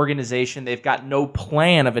no organization. They've got no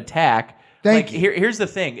plan of attack. Thank you. Here's the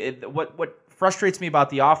thing. What frustrates me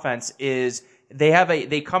about the offense is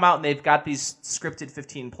they come out and they've got these scripted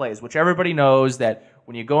 15 plays, which everybody knows that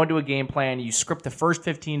when you go into a game plan, you script the first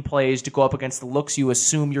 15 plays to go up against the looks you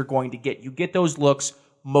assume you're going to get. You get those looks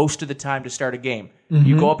most of the time to start a game. Mm-hmm.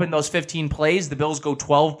 You go up in those 15 plays, the Bills go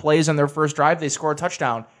 12 plays on their first drive, they score a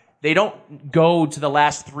touchdown. They don't go to the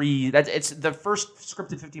last 3. It's the first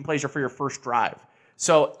scripted 15 plays are for your first drive.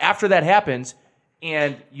 So after that happens,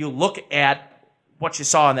 and you look at what you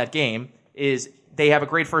saw in that game, is they have a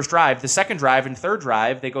great first drive. The second drive and third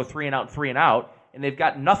drive, they go 3 and out, and they've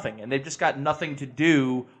got nothing. And they've just got nothing to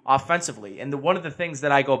do offensively. And one of the things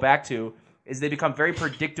that I go back to is they become very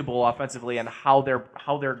predictable offensively and how they're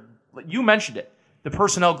you mentioned it, the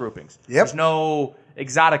personnel groupings. Yep. There's no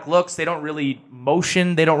exotic looks. They don't really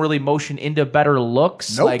motion. They don't really motion into better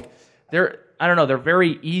looks. Nope. Like they're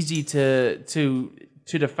very easy to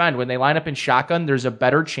defend. When they line up in shotgun, there's a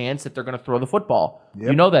better chance that they're going to throw the football. Yep.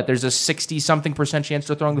 You know that. There's a 60-something% chance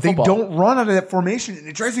they're throwing the football. They don't run out of that formation. And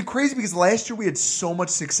it drives me crazy because last year we had so much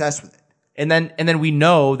success with it. And then we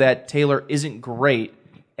know that Taylor isn't great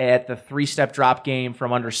at the 3-step drop game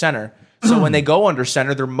from under center. So when they go under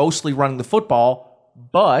center, they're mostly running the football,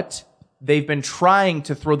 but they've been trying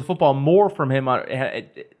to throw the football more from him, and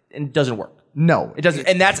it doesn't work. No. It doesn't.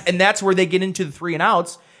 And that's where they get into the 3 and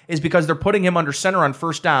outs, is because they're putting him under center on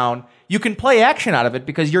first down. You can play action out of it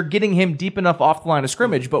because you're getting him deep enough off the line of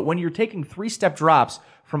scrimmage, but when you're taking 3-step drops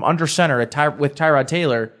from under center with Tyrod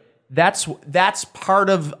Taylor, that's part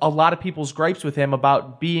of a lot of people's gripes with him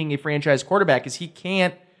about being a franchise quarterback, is he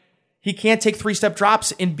can't take 3-step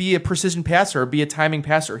drops and be a precision passer or be a timing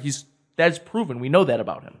passer. That's proven. We know that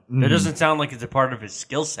about him. That doesn't sound like it's a part of his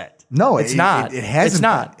skill set. No, it's not. It hasn't. It's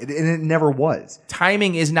not. And it never was.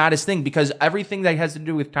 Timing is not his thing, because everything that has to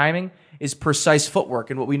do with timing is precise footwork.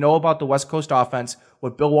 And what we know about the West Coast offense,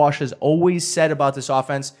 what Bill Walsh has always said about this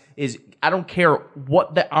offense is, I don't care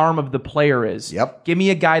what the arm of the player is. Yep. Give me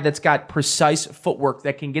a guy that's got precise footwork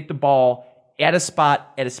that can get the ball at a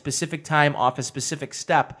spot at a specific time off a specific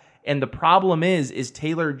step. And the problem is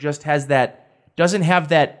Taylor just doesn't have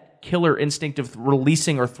that killer instinct of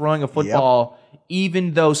releasing or throwing a football,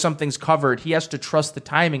 even though something's covered. He has to trust the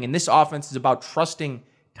timing. And this offense is about trusting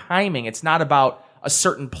timing. It's not about a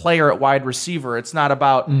certain player at wide receiver. It's not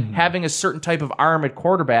about having a certain type of arm at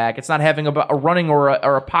quarterback. It's not having a running or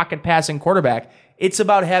a pocket passing quarterback. It's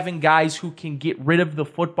about having guys who can get rid of the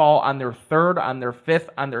football on their 3rd, on their 5th,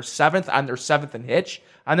 on their 7th, on their 7th and hitch,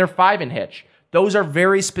 on their 5 and hitch. Those are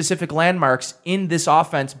very specific landmarks in this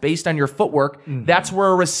offense based on your footwork. That's where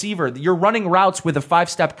a receiver, you're running routes with a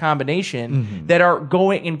 5-step combination that are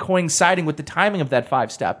going and coinciding with the timing of that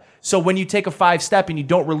 5-step. So when you take a 5-step and you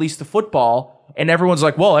don't release the football and everyone's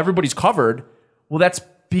like, well, everybody's covered. Well, that's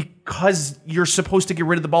because you're supposed to get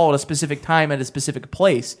rid of the ball at a specific time at a specific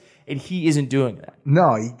place, and he isn't doing that.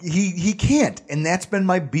 No, he can't. And that's been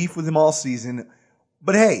my beef with him all season.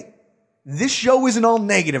 But hey, this show isn't all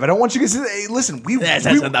negative. I don't want you guys to say, hey, listen, we That's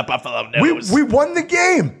the Buffalo News. We won the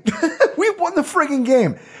game. We won the friggin'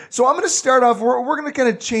 game. So I'm going to start off, we're going to kind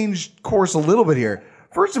of change course a little bit here.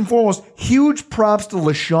 First and foremost, huge props to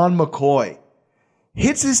LaShawn McCoy.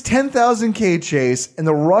 Hits his 10,000 K chase, and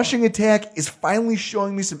the rushing attack is finally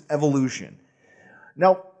showing me some evolution.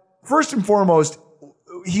 Now, first and foremost,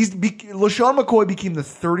 LaShawn McCoy became the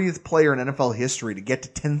 30th player in NFL history to get to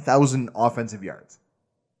 10,000 offensive yards.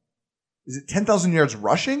 Is it 10,000 yards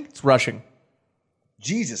rushing? It's rushing.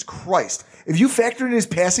 Jesus Christ. If you factor in his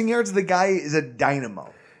passing yards, the guy is a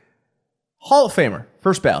dynamo. Hall of Famer,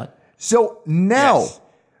 first ballot. So now,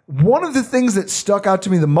 one of the things that stuck out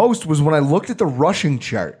to me the most was when I looked at the rushing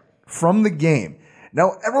chart from the game.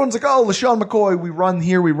 Now, everyone's like, oh, LaShawn McCoy, we run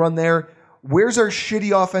here, we run there. Where's our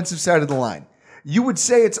shitty offensive side of the line? You would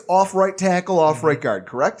say it's off right tackle, off right guard,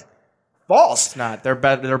 correct? False. It's not. They're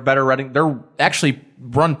better running. They're actually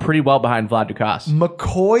run pretty well behind Vlad Dukas.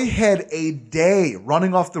 McCoy had a day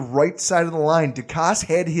running off the right side of the line. Dukas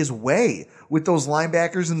had his way with those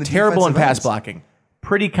linebackers in the terrible in defensive pass ends. blocking.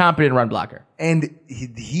 Pretty competent run blocker. And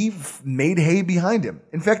he made hay behind him.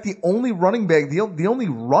 In fact, the only running back, the only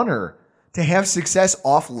runner to have success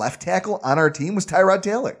off left tackle on our team was Tyrod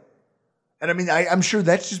Taylor. And I mean, I'm sure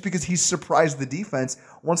that's just because he surprised the defense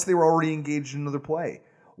once they were already engaged in another play.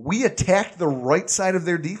 We attacked the right side of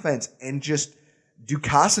their defense, and just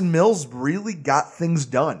Dukas and Mills really got things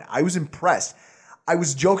done. I was impressed. I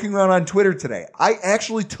was joking around on Twitter today. I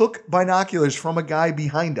actually took binoculars from a guy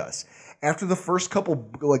behind us after the first couple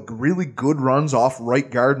really good runs off right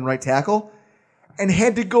guard and right tackle, and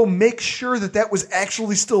had to go make sure that was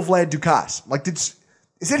actually still Vlad Dukas.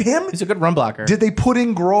 Is it him? He's a good run blocker. Did they put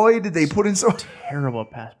in Groy? Did they put in so terrible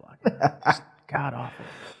pass blocker? God awful.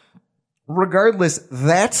 Regardless,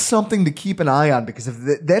 that's something to keep an eye on, because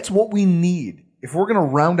if that's what we need. If we're going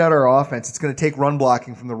to round out our offense, it's going to take run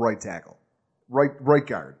blocking from the right tackle, right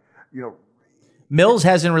guard. Mills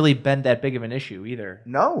hasn't really been that big of an issue either.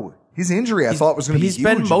 No, his injury I thought was going to be huge. He's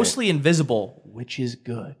been mostly invisible, which is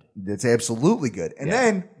good. That's absolutely good. And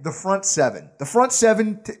then the front seven. The front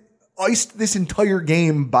seven iced this entire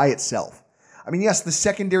game by itself. I mean, yes, the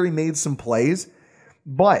secondary made some plays,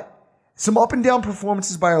 but Some up and down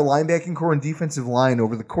performances by our linebacking core and defensive line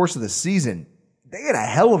over the course of the season. They had a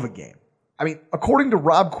hell of a game. I mean, according to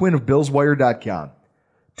Rob Quinn of BillsWire.com,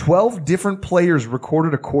 12 different players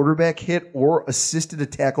recorded a quarterback hit or assisted a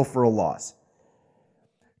tackle for a loss.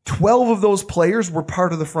 12 of those players were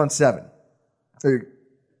part of the front seven. 10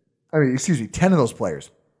 of those players.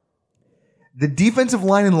 The defensive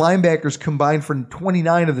line and linebackers combined for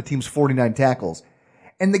 29 of the team's 49 tackles.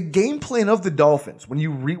 And the game plan of the Dolphins, when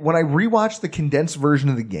I rewatched the condensed version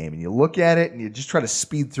of the game and you look at it and you just try to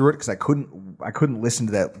speed through it because I couldn't listen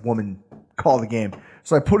to that woman call the game.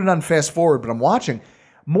 So I put it on fast forward, but I'm watching.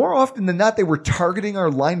 More often than not, they were targeting our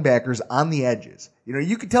linebackers on the edges. You know,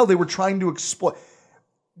 you could tell they were trying to exploit.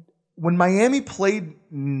 When Miami played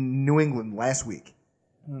New England last week,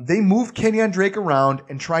 they moved Kenyon Drake around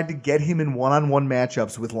and tried to get him in one-on-one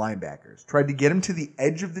matchups with linebackers. Tried to get him to the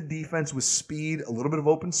edge of the defense with speed, a little bit of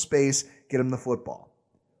open space, get him the football.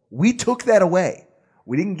 We took that away.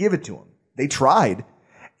 We didn't give it to him. They tried,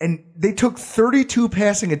 and they took 32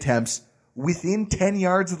 passing attempts within 10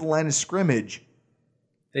 yards of the line of scrimmage.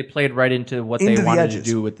 They played right into what they wanted to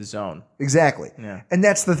do with the zone. Exactly. Yeah. And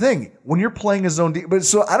that's the thing. When you're playing a zone, but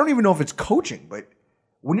so I don't even know if it's coaching, but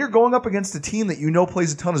when you're going up against a team that you know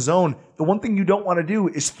plays a ton of zone, the one thing you don't want to do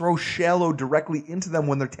is throw shallow directly into them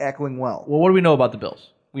when they're tackling well. Well, what do we know about the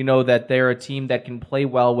Bills? We know that they're a team that can play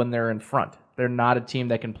well when they're in front. They're not a team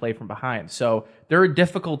that can play from behind. So they're a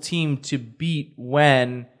difficult team to beat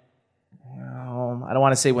when, I don't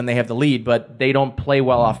want to say when they have the lead, but they don't play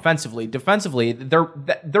well offensively. Defensively,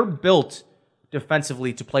 they're built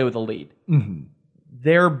defensively to play with a lead. Mm-hmm.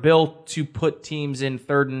 They're built to put teams in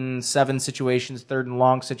 3rd and 7 situations, 3rd and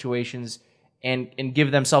long situations, and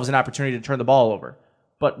give themselves an opportunity to turn the ball over.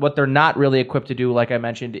 But what they're not really equipped to do, like I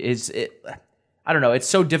mentioned, I don't know. It's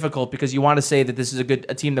so difficult because you want to say that this is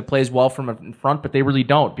a team that plays well from in front, but they really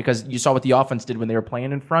don't because you saw what the offense did when they were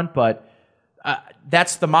playing in front. But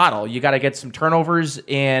that's the model. You got to get some turnovers,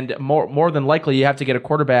 and more than likely, you have to get a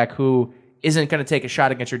quarterback who isn't going to take a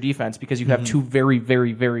shot against your defense because you have two very,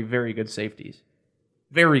 very, very, very good safeties.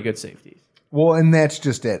 Very good safeties. Well, and that's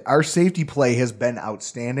just it. Our safety play has been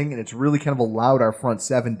outstanding, and it's really kind of allowed our front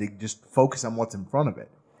seven to just focus on what's in front of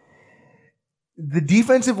it. The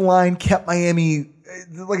defensive line kept Miami,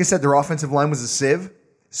 like I said, their offensive line was a sieve.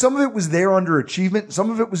 Some of it was their underachievement. Some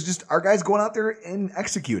of it was just our guys going out there and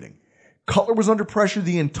executing. Cutler was under pressure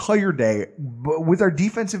the entire day with our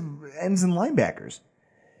defensive ends and linebackers.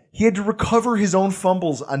 He had to recover his own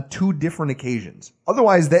fumbles on 2 different occasions.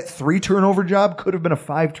 Otherwise, that 3-turnover job could have been a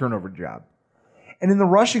 5-turnover job. And in the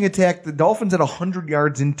rushing attack, the Dolphins had 100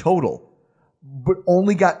 yards in total, but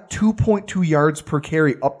only got 2.2 yards per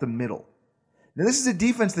carry up the middle. Now, this is a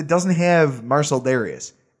defense that doesn't have Marcel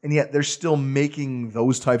Darius, and yet they're still making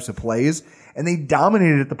those types of plays, and they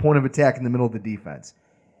dominated at the point of attack in the middle of the defense.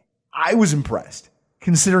 I was impressed,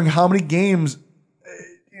 considering how many games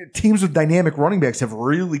teams with dynamic running backs have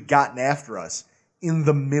really gotten after us in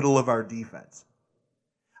the middle of our defense.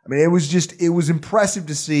 I mean, it was impressive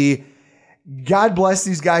to see. God bless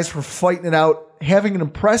these guys for fighting it out, having an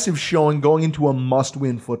impressive showing going into a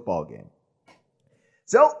must-win football game.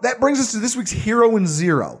 So that brings us to this week's Hero and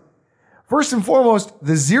Zero. First and foremost,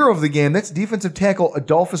 the zero of the game, that's defensive tackle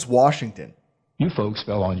Adolphus Washington. You folks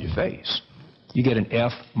fell on your face. You get an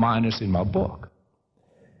F- in my book.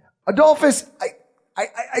 Adolphus,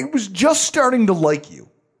 I was just starting to like you.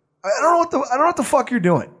 I don't know what the fuck you're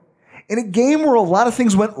doing. In a game where a lot of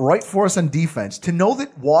things went right for us on defense, to know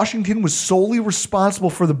that Washington was solely responsible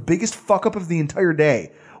for the biggest fuck up of the entire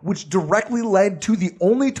day, which directly led to the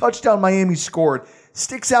only touchdown Miami scored,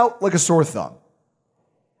 sticks out like a sore thumb.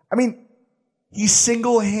 I mean, he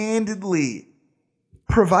single-handedly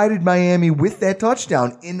provided Miami with that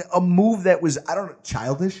touchdown in a move that was,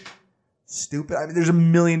 childish, stupid. I mean, there's a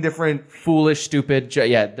million different... Foolish, stupid.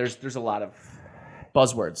 Yeah, there's a lot of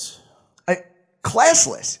buzzwords.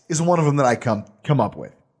 Classless is one of them that I come up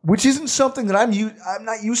with, which isn't something that I'm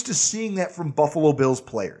not used to seeing that from Buffalo Bills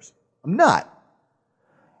players. I'm not.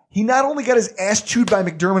 He not only got his ass chewed by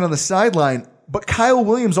McDermott on the sideline, but Kyle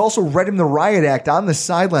Williams also read him the riot act on the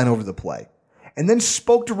sideline over the play, and then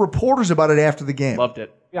spoke to reporters about it after the game. Loved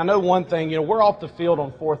it. I know one thing. We're off the field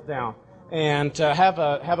on 4th down, and to have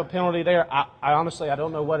a penalty there, I honestly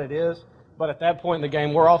don't know what it is. But at that point in the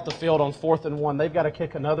game, we're off the field on 4th and 1. They've got to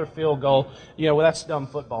kick another field goal. That's dumb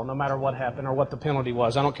football, no matter what happened or what the penalty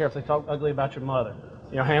was. I don't care if they talk ugly about your mother.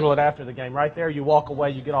 Handle it after the game. Right there, you walk away,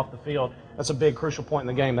 you get off the field. That's a big, crucial point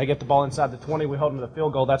in the game. They get the ball inside the 20. We hold them to the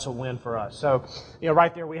field goal. That's a win for us. So,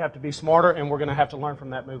 right there, we have to be smarter, and we're going to have to learn from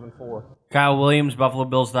that moving forward. Kyle Williams,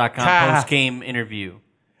 BuffaloBills.com, post-game interview.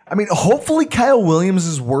 I mean, hopefully Kyle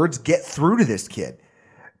Williams' words get through to this kid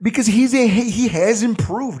because he has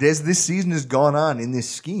improved as this season has gone on in this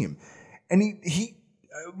scheme. And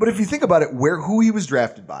but if you think about it, who he was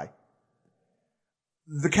drafted by,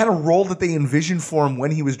 the kind of role that they envisioned for him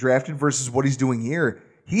when he was drafted versus what he's doing here,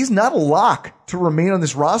 he's not a lock to remain on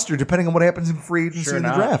this roster depending on what happens in free agency in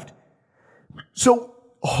the draft. So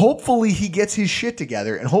hopefully he gets his shit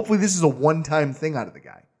together, and hopefully this is a one-time thing out of the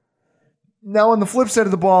guy. Now, on the flip side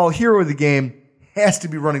of the ball, hero of the game has to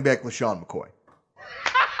be running back LaShawn McCoy.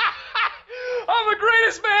 I'm the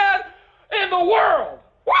greatest man in the world.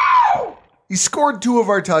 Woo! He scored 2 of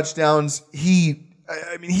our touchdowns. He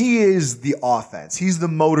is the offense. He's the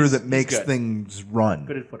motor that makes things run.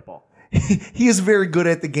 Good at football. He is very good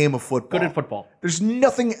at the game of football. Good at football. There's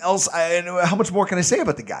nothing else. How much more can I say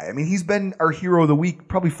about the guy? I mean, he's been our hero of the week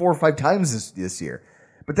probably 4 or 5 times this year.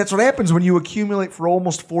 But that's what happens when you accumulate for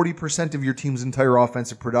almost 40% of your team's entire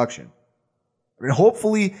offensive production. I mean,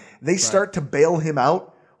 hopefully they start to bail him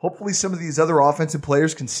out. Hopefully some of these other offensive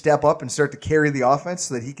players can step up and start to carry the offense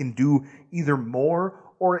so that he can do either more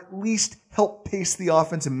or at least help pace the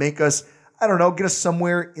offense and make us, get us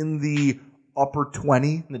somewhere in the upper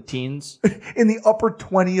 20. In the teens? In the upper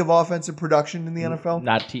 20 of offensive production in the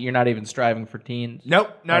NFL. You're not even striving for teens? Nope,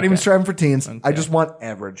 not even striving for teens. Okay. I just want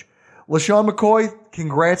average. LaShawn McCoy,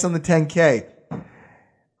 congrats on the 10K.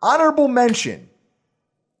 Honorable mention,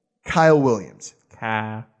 Kyle Williams.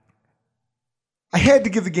 I had to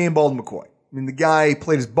give the game ball to McCoy. I mean, the guy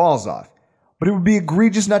played his balls off. But it would be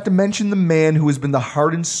egregious not to mention the man who has been the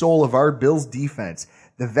heart and soul of our Bills defense,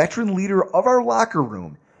 the veteran leader of our locker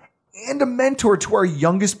room, and a mentor to our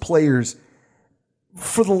youngest players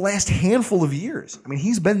for the last handful of years. I mean,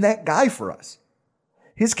 he's been that guy for us.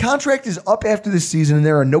 His contract is up after this season, and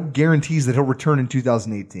there are no guarantees that he'll return in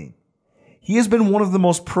 2018. He has been one of the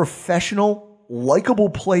most professional, likable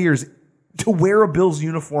players to wear a Bills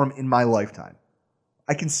uniform in my lifetime.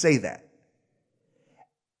 I can say that.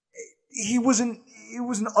 He was an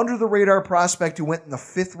under-the-radar prospect who went in the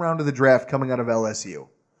 5th round of the draft coming out of LSU.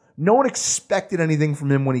 No one expected anything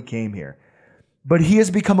from him when he came here. But he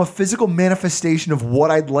has become a physical manifestation of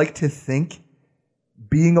what I'd like to think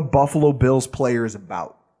being a Buffalo Bills player is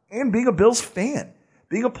about. And being a Bills fan.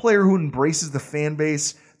 Being a player who embraces the fan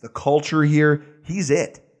base, the culture here. He's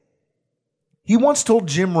it. He once told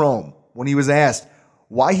Jim Rome, when he was asked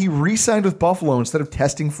why he re-signed with Buffalo instead of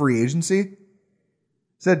testing free agency,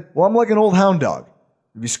 said, well, I'm like an old hound dog.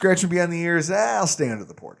 If you scratch me behind the ears, I'll stay under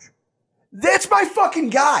the porch. That's my fucking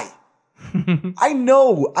guy. I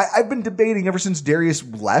know. I've been debating ever since Darius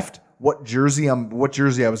left what jersey I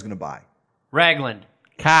was going to buy. Ragland.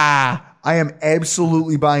 I am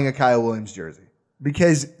absolutely buying a Kyle Williams jersey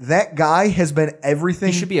because that guy has been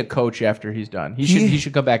everything. He should be a coach after he's done. He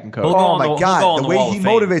should come back and coach. Oh my God, the way he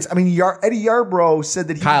motivates. I mean, Eddie Yarbrough said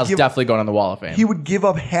that Kyle's definitely going on the Wall of Fame. He would give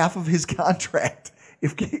up half of his contract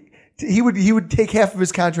if he would take half of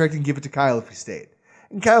his contract and give it to Kyle if he stayed.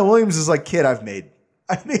 And Kyle Williams is like, kid, I've made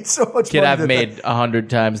so much money. I've made 100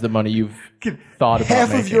 times the money you've thought about half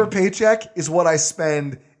making. of your paycheck is what I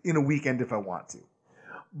spend in a weekend if I want to.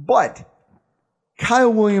 But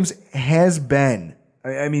Kyle Williams has been,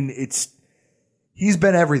 he's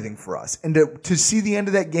been everything for us. And to see the end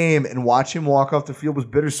of that game and watch him walk off the field was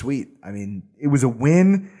bittersweet. I mean, it was a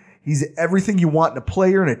win. He's everything you want in a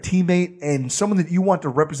player and a teammate and someone that you want to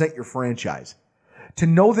represent your franchise. To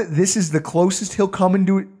know that this is the closest he'll come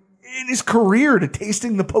into it in his career to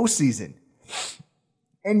tasting the postseason,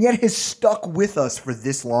 and yet has stuck with us for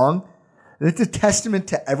this long, that's a testament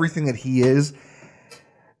to everything that he is.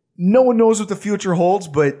 No one knows what the future holds,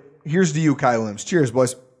 but here's to you, Kyle Williams. Cheers,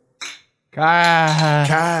 boys.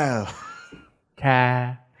 Kyle.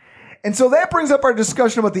 And so that brings up our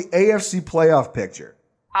discussion about the AFC playoff picture.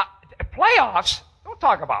 Playoffs? Don't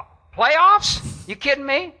talk about playoffs. You kidding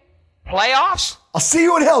me? Playoffs? I'll see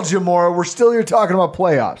you in hell, Jim Mora. We're still here talking about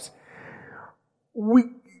playoffs.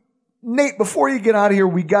 Nate, before you get out of here,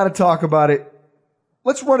 we got to talk about it.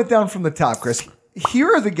 Let's run it down from the top, Chris. Here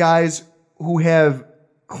are the guys who have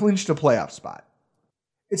clinched a playoff spot.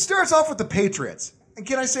 It starts off with the Patriots. And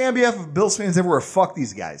can I say on behalf of Bills fans everywhere, fuck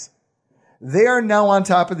these guys. They are now on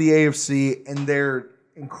top of the AFC, and they're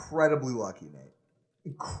incredibly lucky, Nate.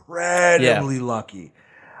 Incredibly lucky.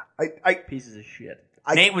 Pieces of shit.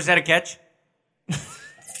 Nate, was that a catch?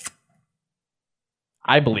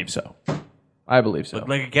 I believe so. Looked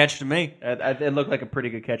like a catch to me. It looked like a pretty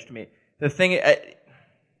good catch to me. The thing,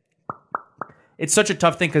 it's such a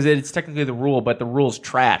tough thing because it's technically the rule, but the rule's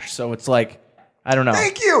trash. So it's like, I don't know.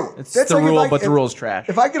 Thank you. It's the rule, but the rule's trash.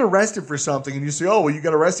 If I get arrested for something and you say, oh, well, you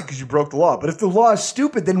got arrested because you broke the law. But if the law is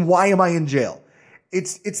stupid, then why am I in jail?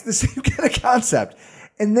 It's the same kind of concept.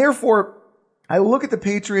 And therefore, I look at the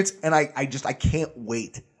Patriots and I can't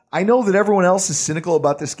wait. I know that everyone else is cynical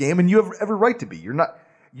about this game, and you have every right to be. You're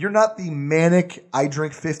not the manic, I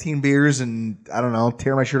drink 15 beers and, I don't know,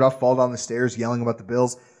 tear my shirt off, fall down the stairs yelling about the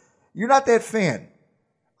Bills. You're not that fan.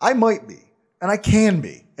 I might be, and I can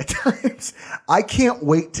be at times. I can't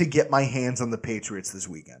wait to get my hands on the Patriots this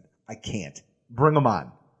weekend. I can't. Bring them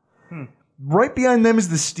on. Right behind them is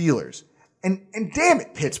the Steelers. And damn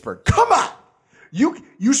it, Pittsburgh. Come on.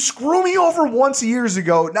 You screw me over once years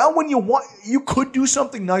ago. Now when you could do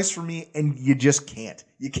something nice for me and you just can't.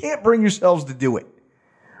 You can't bring yourselves to do it.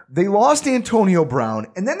 They lost Antonio Brown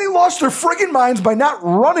and then they lost their friggin' minds by not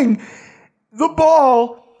running the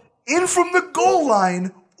ball in from the goal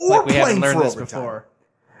line or playing for overtime. Before.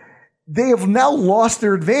 They have now lost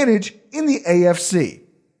their advantage in the AFC.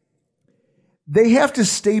 They have to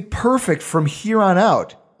stay perfect from here on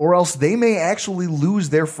out, or else they may actually lose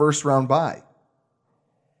their first round bye.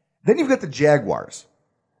 Then you've got the Jaguars.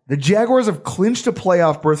 The Jaguars have clinched a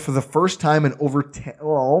playoff berth for the first time in over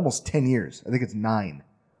almost 10 years. I think it's 9.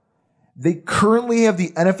 They currently have the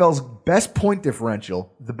NFL's best point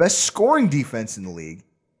differential, the best scoring defense in the league,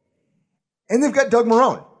 and they've got Doug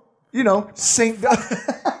Marrone. You know, St. Doug.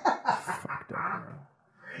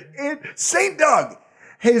 And St. Doug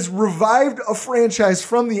has revived a franchise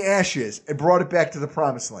from the ashes and brought it back to the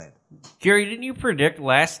promised land. Gary, didn't you predict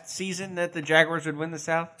last season that the Jaguars would win the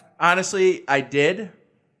South? Honestly, I did.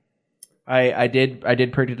 I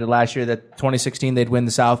did predict it last year that 2016 they'd win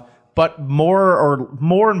the South. But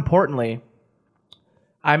more importantly,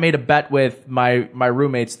 I made a bet with my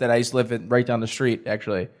roommates that I used to live right down the street,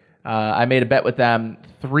 actually. I made a bet with them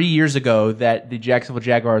 3 years ago that the Jacksonville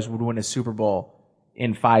Jaguars would win a Super Bowl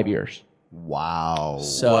in 5 years. Wow.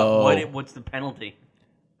 So what's the penalty?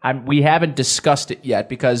 We haven't discussed it yet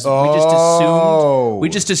because we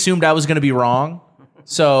just assumed I was going to be wrong.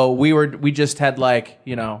 So we just had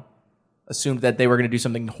assumed that they were going to do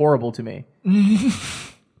something horrible to me.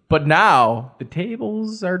 But now the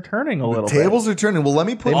tables are turning a little bit. The tables are turning. Well, let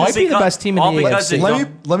me put they might be the best team in the AFC.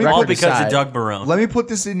 All because of Doug Marrone. Let me put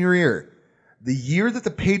this in your ear. The year that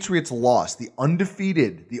the Patriots lost, the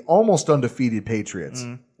almost undefeated Patriots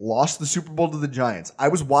lost the Super Bowl to the Giants. I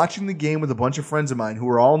was watching the game with a bunch of friends of mine who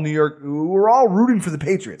were all who were all rooting for the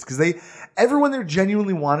Patriots because everyone there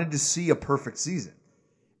genuinely wanted to see a perfect season.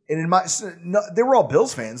 And they were all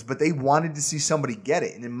Bills fans, but they wanted to see somebody get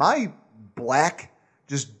it. And in my black,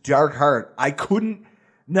 just dark heart, I couldn't.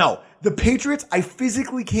 No, the Patriots, I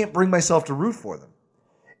physically can't bring myself to root for them.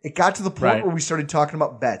 It got to the point where we started talking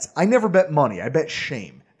about bets. I never bet money. I bet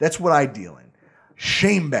shame. That's what I deal in.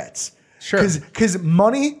 Shame bets. Sure. Because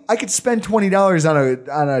money, I could spend $20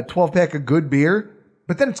 on a 12-pack of good beer,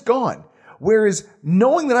 but then it's gone. Whereas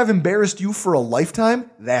knowing that I've embarrassed you for a lifetime,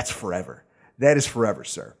 that's forever. That is forever,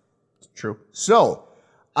 sir. True. So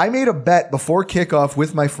I made a bet before kickoff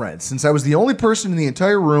with my friends, since I was the only person in the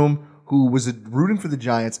entire room who was rooting for the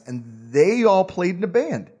Giants, and they all played in a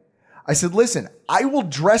band. I said, listen, I will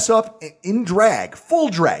dress up in drag, full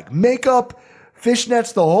drag, makeup,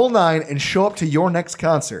 fishnets, the whole nine, and show up to your next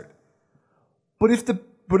concert. But if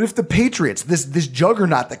the Patriots, this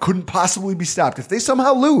juggernaut that couldn't possibly be stopped, if they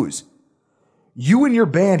somehow lose, you and your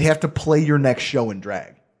band have to play your next show in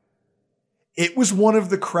drag. It was one of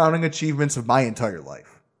the crowning achievements of my entire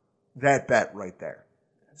life. That bet right there.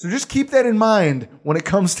 So just keep that in mind when it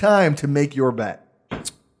comes time to make your bet.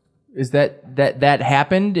 Is that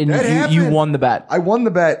happened and happened. You won the bet? I won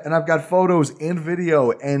the bet, and I've got photos and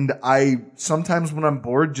video, and I sometimes when I'm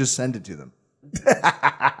bored just send it to them.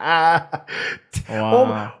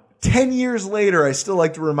 Wow. 10 years later, I still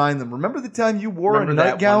like to remind them. Remember the time you wore a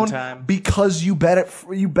nightgown because you bet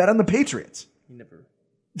on the Patriots?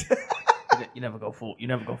 You never go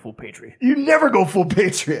full Patriot. You never go full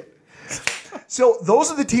Patriot. So those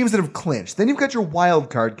are the teams that have clinched. Then you've got your wild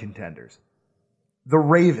card contenders. The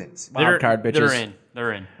Ravens. Wild card bitches.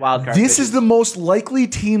 They're in. Wild card This bitches. is the most likely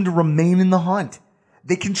team to remain in the hunt.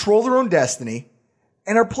 They control their own destiny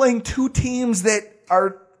and are playing two teams that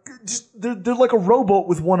are just, they're like a rowboat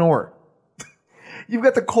with one oar. You've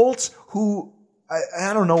got the Colts who,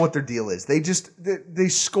 I don't know what their deal is. They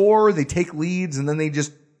score, they take leads, and then they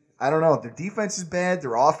just, I don't know. Their defense is bad.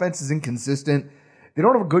 Their offense is inconsistent. They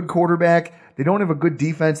don't have a good quarterback. They don't have a good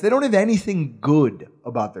defense. They don't have anything good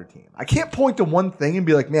about their team. I can't point to one thing and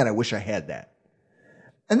be like, man, I wish I had that.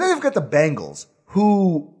 And then they've got the Bengals,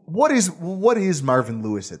 who, what is Marvin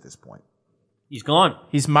Lewis at this point? He's gone.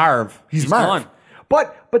 He's Marv. He's Marv. gone.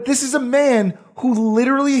 But this is a man who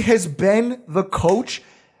literally has been the coach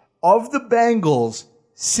of the Bengals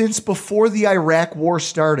since before the Iraq War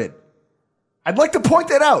started. I'd like to point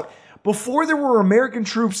that out. Before there were American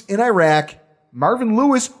troops in Iraq, Marvin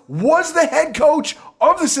Lewis was the head coach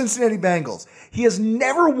of the Cincinnati Bengals. He has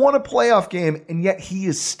never won a playoff game, and yet he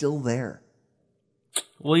is still there.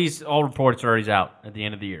 Well, all reports are he's out at the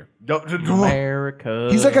end of the year. America.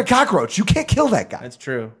 He's like a cockroach. You can't kill that guy. That's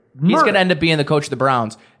true. He's going to end up being the coach of the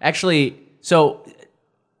Browns. Actually, so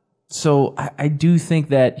I do think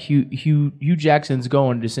that Hugh Jackson's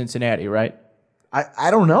going to Cincinnati, right?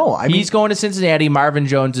 I don't know. He's going to Cincinnati. Marvin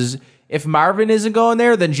Jones is. If Marvin isn't going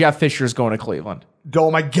there, then Jeff Fisher's going to Cleveland.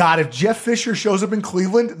 Oh my God! If Jeff Fisher shows up in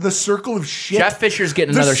Cleveland, the circle of shit. Jeff Fisher's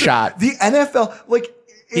getting another shot. The NFL,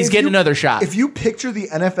 he's getting another shot. If you picture the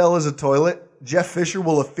NFL as a toilet, Jeff Fisher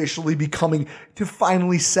will officially be coming to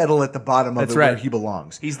finally settle at the bottom of where he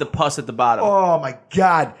belongs. He's the pus at the bottom. Oh my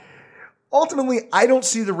God! Ultimately, I don't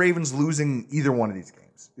see the Ravens losing either one of these games.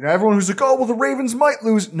 Everyone who's like, oh, well, the Ravens might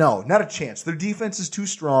lose. No, not a chance. Their defense is too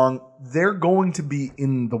strong. They're going to be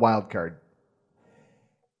in the wild card.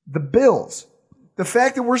 The Bills, the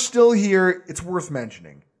fact that we're still here, it's worth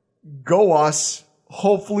mentioning. Go us.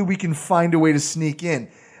 Hopefully we can find a way to sneak in.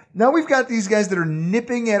 Now we've got these guys that are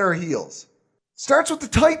nipping at our heels. Starts with the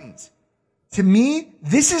Titans. To me,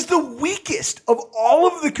 this is the weakest of all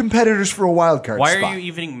of the competitors for a wild card spot. Why are you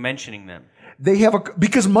even mentioning them? They have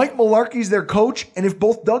because Mike Mularkey's their coach, and if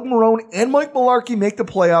both Doug Marrone and Mike Mularkey make the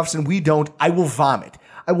playoffs and we don't, I will vomit.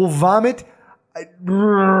 I will vomit.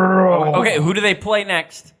 Okay, who do they play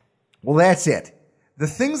next? Well, that's it. The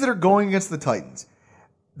things that are going against the Titans,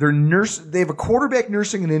 they have a quarterback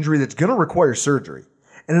nursing an injury that's going to require surgery,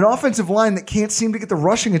 and an offensive line that can't seem to get the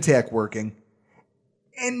rushing attack working,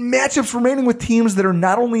 and matchups remaining with teams that are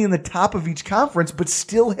not only in the top of each conference, but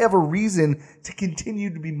still have a reason to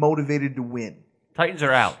continue to be motivated to win. Titans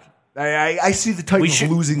are out. I see the Titans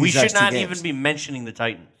losing these next two games. We should not even be mentioning the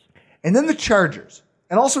Titans. And then the Chargers.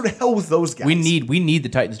 And also to hell with those guys. We need the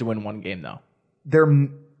Titans to win one game, though.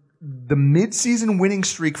 The midseason winning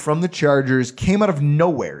streak from the Chargers came out of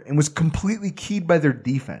nowhere and was completely keyed by their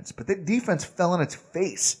defense. But that defense fell on its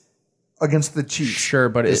face against the Chiefs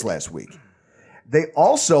this last week. They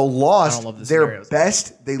also lost their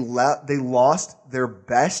best. They lost their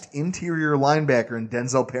best interior linebacker in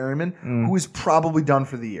Denzel Perryman, who is probably done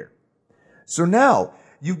for the year. So now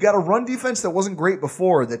you've got a run defense that wasn't great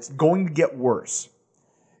before that's going to get worse.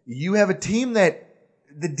 You have a team that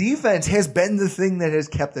the defense has been the thing that has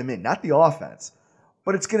kept them in, not the offense.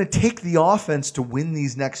 But it's going to take the offense to win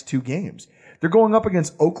these next two games. They're going up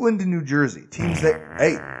against Oakland and New Jersey, teams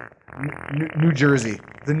that, New Jersey,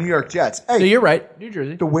 the New York Jets. Hey, so you're right, New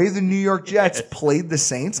Jersey. The way the New York Jets played the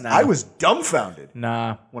Saints, I was dumbfounded.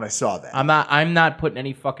 When I saw that. I'm not putting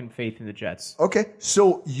any fucking faith in the Jets. Okay,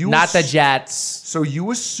 so the Jets. So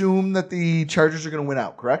you assume that the Chargers are going to win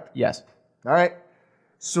out, correct? Yes. All right.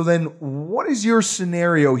 So then, what is your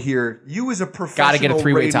scenario here? You as a professional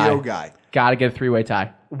radio guy. Got to get a three-way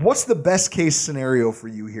tie. What's the best case scenario for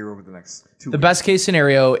you here over the next 2 weeks? The best case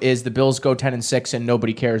scenario is the Bills go 10-6 and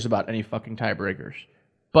nobody cares about any fucking tiebreakers.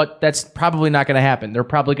 But that's probably not going to happen. They're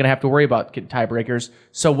probably going to have to worry about tiebreakers.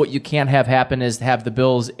 So what you can't have happen is have the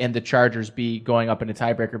Bills and the Chargers be going up in a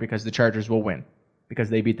tiebreaker because the Chargers will win because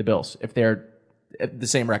they beat the Bills if they're the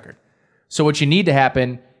same record. So what you need to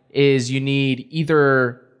happen is you need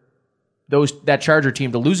either that Charger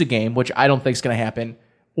team to lose a game, which I don't think is going to happen,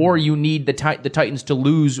 or you need the Titans to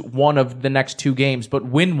lose one of the next two games but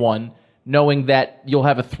win one, knowing that you'll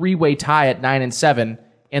have a three-way tie at 9-7,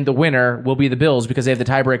 and the winner will be the Bills because they have the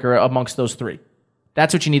tiebreaker amongst those three.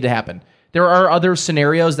 That's what you need to happen. There are other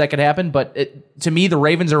scenarios that could happen, but to me, the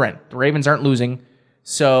Ravens are in. The Ravens aren't losing,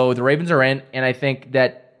 so the Ravens are in, and I think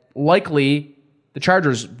that likely the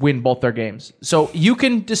Chargers win both their games. So you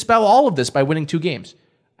can dispel all of this by winning two games.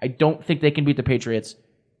 I don't think they can beat the Patriots.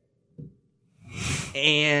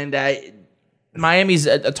 And Miami's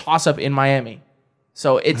a toss-up in Miami.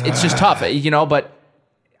 So it's just tough, but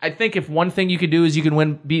I think if one thing you could do is you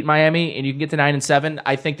can beat Miami and you can get to 9-7,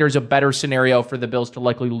 I think there's a better scenario for the Bills to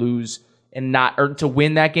likely lose or to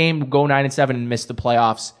win that game, go 9-7 and miss the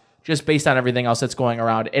playoffs, just based on everything else that's going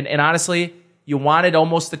around. And honestly, you wanted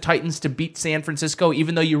almost the Titans to beat San Francisco,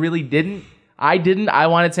 even though you really didn't. I didn't. I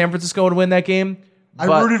wanted San Francisco to win that game. I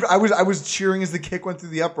was cheering as the kick went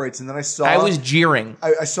through the uprights, and then I was jeering.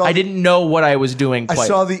 I didn't know what I was doing. I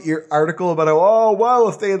saw the article about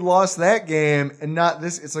if they had lost that game and not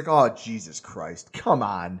this, it's like, oh Jesus Christ, come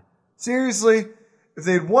on, seriously, if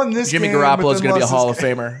they had won this, Jimmy game, Garoppolo is going to be a Hall of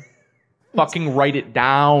Famer. Fucking write it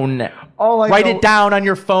down. Write it down on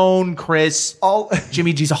your phone, Chris.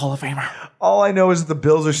 Jimmy G's a Hall of Famer. All I know is that the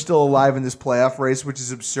Bills are still alive in this playoff race, which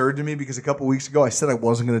is absurd to me because a couple weeks ago I said I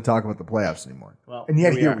wasn't going to talk about the playoffs anymore. Well, and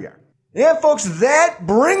yet here we are. Yeah, folks, that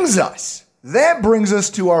brings us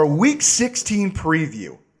to our Week 16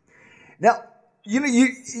 preview. Now,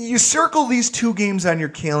 you circle these two games on your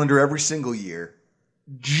calendar every single year.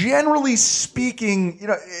 Generally speaking,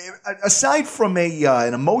 aside from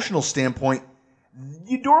an emotional standpoint,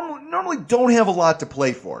 you normally don't have a lot to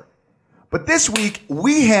play for. But this week,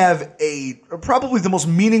 we have probably the most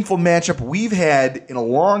meaningful matchup we've had in a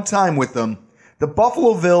long time with them. The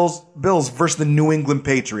Buffalo Bills versus the New England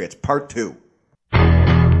Patriots, Part 2.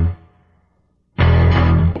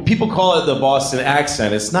 People call it the Boston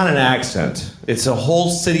accent. It's not an accent. It's a whole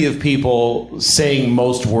city of people saying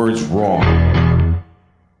most words wrong.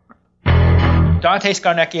 Dante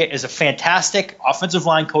Scarnecchia is a fantastic offensive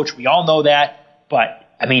line coach. We all know that. But,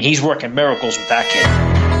 he's working miracles with that kid.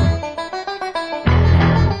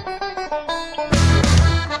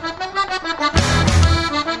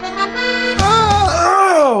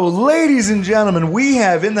 Ladies and gentlemen, we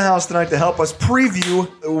have in the house tonight to help us preview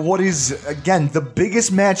what is, again, the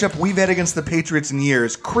biggest matchup we've had against the Patriots in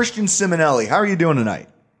years. Christian Simonelli, how are you doing tonight?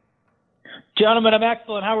 Gentlemen, I'm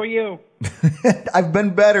excellent. How are you? I've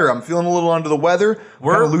been better. I'm feeling a little under the weather.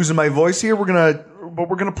 We're kind of losing my voice here. We're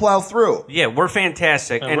gonna plow through. Yeah, we're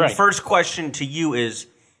fantastic. And right. First question to you is,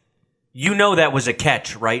 that was a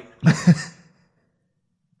catch, right?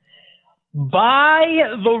 By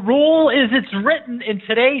the rule as it's written in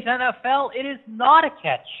today's NFL, it is not a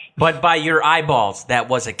catch. But by your eyeballs, that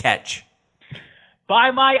was a catch.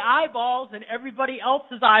 By my eyeballs and everybody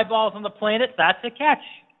else's eyeballs on the planet, that's a catch.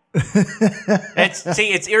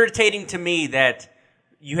 It's irritating to me that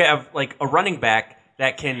you have like a running back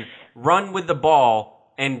that can run with the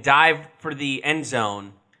ball and dive for the end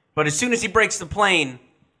zone, but as soon as he breaks the plane,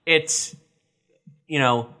 it's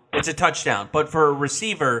a touchdown. But for a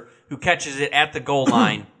receiver who catches it at the goal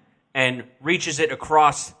line and reaches it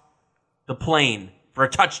across the plane for a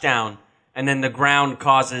touchdown, and then the ground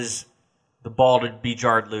causes the ball to be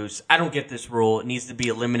jarred loose. I don't get this rule. It needs to be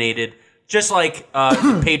eliminated, just like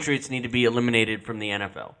the Patriots need to be eliminated from the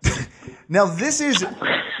NFL.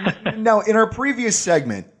 Now, in our previous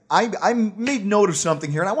segment, I made note of something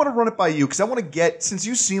here, and I want to run it by you because I want to get, since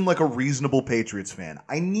you seem like a reasonable Patriots fan,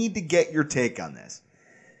 I need to get your take on this.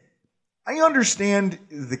 I understand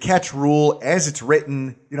the catch rule as it's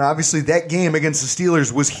written. Obviously that game against the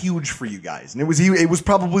Steelers was huge for you guys, and it was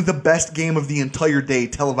probably the best game of the entire day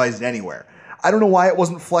televised anywhere. I don't know why it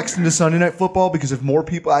wasn't flexed into Sunday Night Football, because if more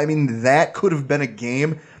people, that could have been a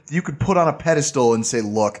game that you could put on a pedestal and say,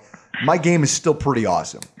 look, my game is still pretty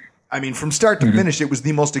awesome. From start to finish, it was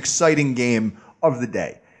the most exciting game of the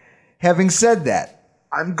day. Having said that,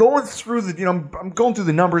 I'm going through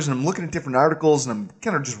the numbers, and I'm looking at different articles, and I'm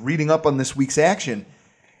kind of just reading up on this week's action.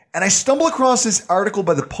 And I stumble across this article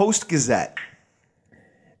by the Post-Gazette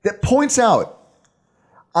that points out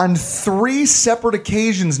on 3 separate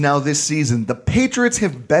occasions now this season, the Patriots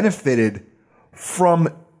have benefited from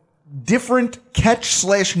different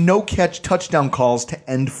catch/no-catch touchdown calls to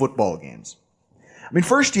end football games.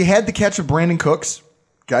 First you had the catch of Brandon Cooks,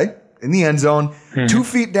 okay? In the end zone, 2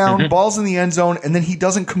 feet down, ball's in the end zone, and then he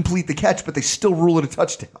doesn't complete the catch, but they still rule it a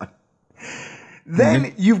touchdown.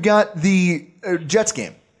 Then you've got the Jets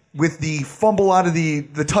game with the fumble out of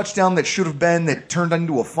the touchdown that should have been, that turned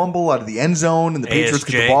into a fumble out of the end zone, and the Patriots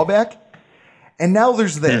get the ball back. And now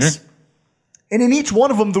there's this. And in each one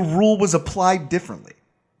of them, the rule was applied differently.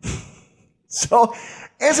 So,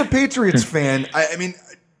 as a Patriots fan,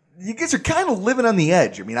 you guys are kind of living on the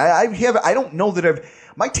edge. I don't know that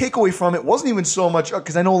my takeaway from it wasn't even so much,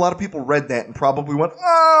 because I know a lot of people read that and probably went,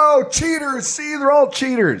 oh, cheaters, see, they're all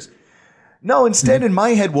cheaters. No, instead, in my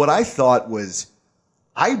head, what I thought was,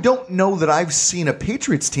 I don't know that I've seen a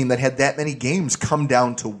Patriots team that had that many games come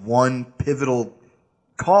down to one pivotal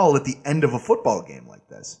call at the end of a football game like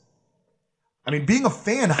this. Being a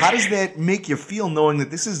fan, how does that make you feel, knowing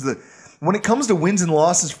that this is when it comes to wins and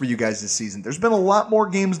losses for you guys this season, there's been a lot more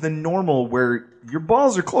games than normal where your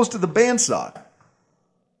balls are close to the bandsaw.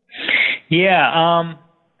 Yeah,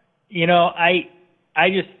 I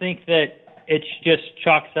just think that it just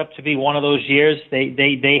chalks up to be one of those years.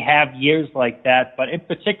 They have years like that, but in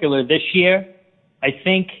particular this year, I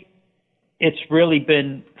think it's really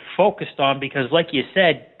been focused on because, like you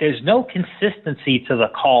said, there's no consistency to the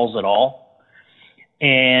calls at all.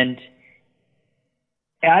 And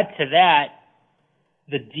add to that,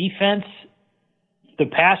 the defense, the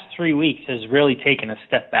past 3 weeks has really taken a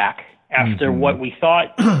step back after what we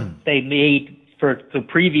thought they made for the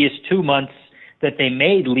previous 2 months, that they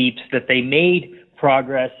made leaps, that they made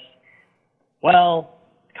progress. Well,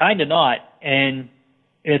 kind of not. And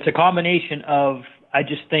it's a combination of, I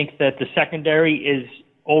just think that the secondary is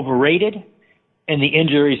overrated, and the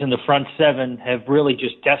injuries in the front seven have really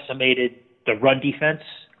just decimated the run defense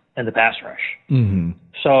and the pass rush. Mm-hmm.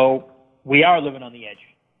 So we are living on the edge.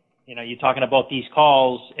 You know, you're talking about these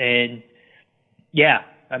calls, and yeah,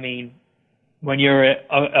 I mean, when you're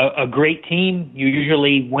a great team, you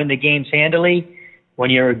usually win the games handily. When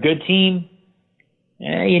you're a good team,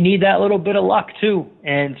 you need that little bit of luck too.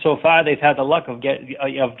 And so far, they've had the luck of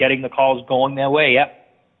getting the calls going their way. Yep.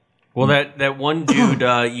 Well, that one dude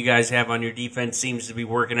you guys have on your defense seems to be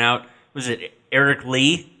working out. Was it Eric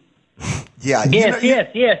Lee? Yeah.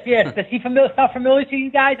 Yes. Does he sound familiar to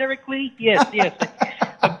you guys, Eric Lee? Yes.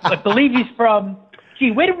 I believe he's from.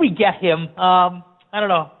 Gee, where did we get him? I don't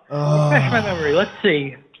know. Refresh my memory. Let's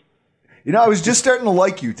see. You know, I was just starting to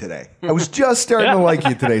like you today.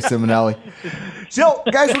 Simonelli. So,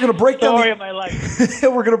 guys, we're going to break down. Story of my life.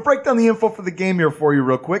 We're going to break down the info for the game here for you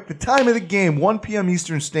real quick. The time of the game, 1 p.m.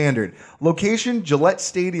 Eastern Standard. Location, Gillette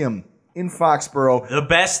Stadium in Foxborough. The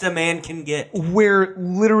best a man can get. Where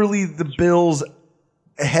literally the Bills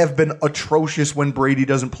have been atrocious when Brady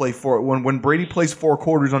doesn't play when Brady plays 4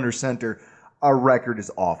 quarters under center. Our record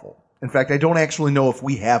is awful. In fact, I don't actually know if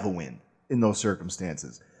we have a win in those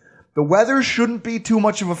circumstances. The weather shouldn't be too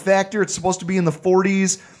much of a factor. It's supposed to be in the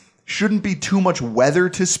 40s. Shouldn't be too much weather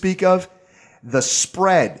to speak of. The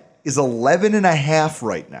spread is 11.5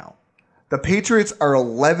 right now. The Patriots are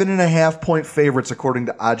 11.5 point favorites according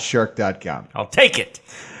to oddshark.com. I'll take it.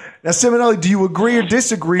 Now, Simonelli, do you agree or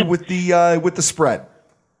disagree with the spread?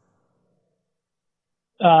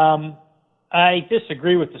 I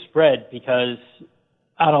disagree with the spread because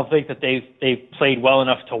I don't think that they've played well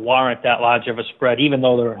enough to warrant that large of a spread, even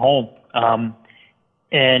though they're at home.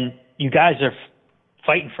 And you guys are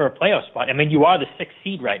fighting for a playoff spot. I mean, you are the 6th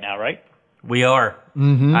seed right now, right? We are.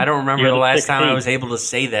 Mm-hmm. I don't remember You're the the last 6th time I seed. was able to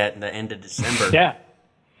say that in the end of December.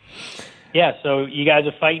 Yeah, so you guys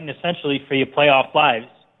are fighting essentially for your playoff lives.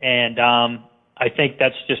 And I think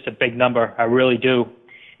that's just a big number. I really do.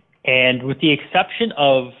 And with the exception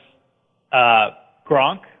of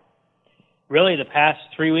Gronk, really the past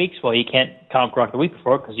 3 weeks, well, you can't count Gronk the week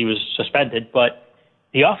before because he was suspended, but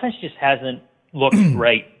the offense just hasn't looked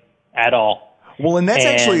great at all. Well, and that's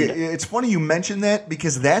actually, it's funny you mentioned that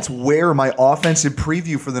because that's where my offensive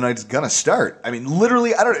preview for the night is going to start. I mean,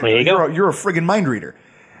 literally, you're a friggin' mind reader.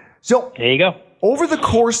 So, there you go. Over the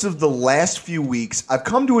course of the last few weeks, I've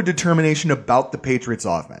come to a determination about the Patriots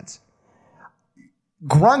offense.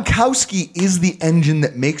 Gronkowski is the engine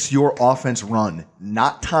that makes your offense run,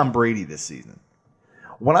 not Tom Brady this season.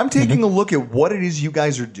 When I'm taking a look at what it is you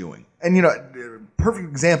guys are doing, and you know, perfect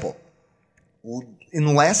example,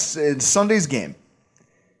 in last Sunday's game,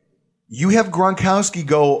 you have Gronkowski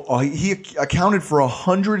go, he accounted for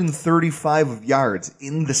 135 of yards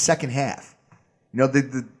in the second half. You know,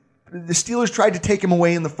 the Steelers tried to take him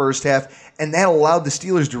away in the first half, and that allowed the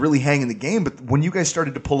Steelers to really hang in the game, but when you guys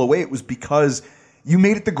started to pull away, it was because you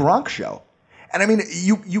made it the Gronk show. And I mean,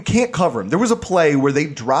 you can't cover him. There was a play where they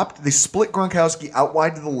split Gronkowski out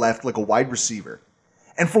wide to the left like a wide receiver.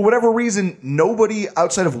 And for whatever reason, nobody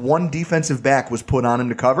outside of one defensive back was put on him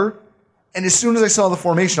to cover. And as soon as I saw the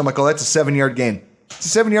formation, I'm like, oh, that's a 7-yard gain.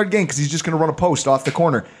 It's a 7-yard gain because he's just going to run a post off the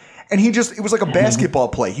corner. And it was like a basketball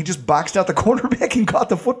play. He just boxed out the cornerback and caught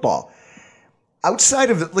the football.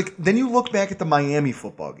 Outside of it, then you look back at the Miami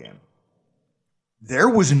football game. There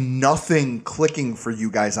was nothing clicking for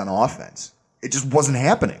you guys on offense. It just wasn't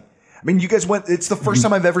happening. I mean, you guys it's the first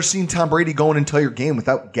time I've ever seen Tom Brady go an entire game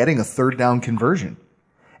without getting a 3rd down conversion.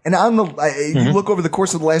 And you look over the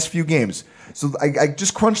course of the last few games. So I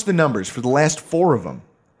just crunched the numbers for the last 4 of them.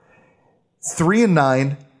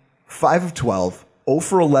 3-9, 5 of 12, 0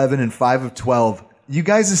 for 11, and 5 of 12. You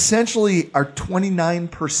guys essentially are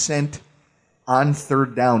 29% on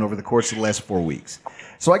 3rd down over the course of the last 4 weeks.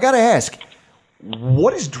 So I got to ask,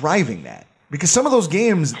 what is driving that? Because some of those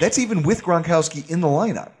games, that's even with Gronkowski in the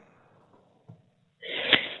lineup.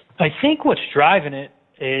 I think what's driving it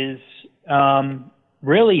is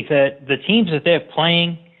really that the teams that they're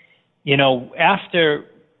playing, you know, after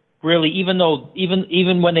really,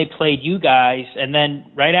 even when they played you guys, and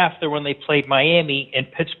then right after when they played Miami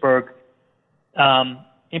and Pittsburgh,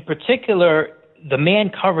 in particular, the man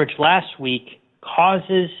coverage last week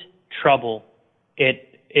causes trouble. It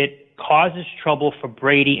causes trouble for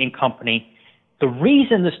Brady and company. The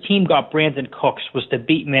reason this team got Brandon Cooks was to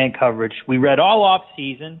beat man coverage. We read all off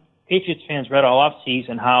season. Patriots fans read all off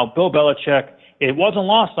season how Bill Belichick, it wasn't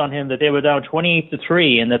lost on him that they were down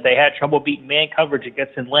 28-3 and that they had trouble beating man coverage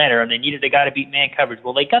against Atlanta and they needed a guy to beat man coverage.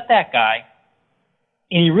 Well, they got that guy,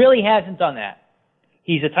 and he really hasn't done that.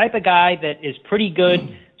 He's the type of guy that is pretty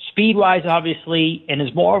good speed-wise, obviously, and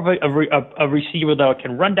is more of a receiver that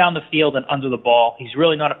can run down the field and under the ball. He's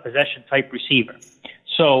really not a possession-type receiver.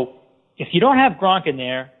 So if you don't have Gronk in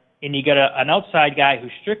there and you got an outside guy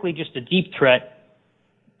who's strictly just a deep threat,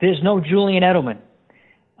 there's no Julian Edelman.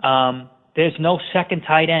 There's no second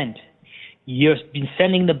tight end. You've been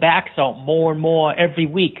sending the backs out more and more every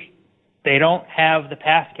week. They don't have the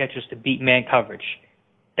pass catchers to beat man coverage.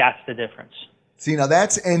 That's the difference. See, now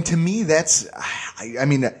to me, I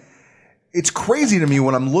mean, it's crazy to me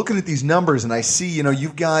when I'm looking at these numbers and I see,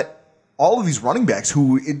 you've got all of these running backs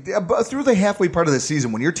who, through the halfway part of the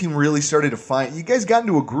season, when your team really started to find, you guys got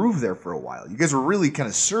into a groove there for a while. You guys were really kind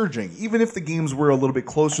of surging, even if the games were a little bit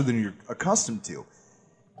closer than you're accustomed to.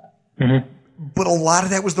 Mm-hmm. But a lot of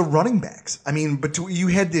that was the running backs. I mean, but you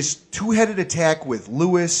had this two-headed attack with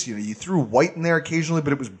Lewis. You threw White in there occasionally,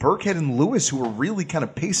 but it was Burkhead and Lewis who were really kind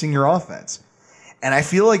of pacing your offense. And I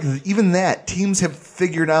feel like even that teams have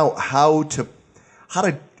figured out how to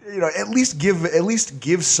at least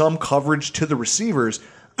give some coverage to the receivers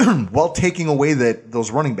while taking away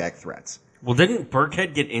those running back threats. Well, didn't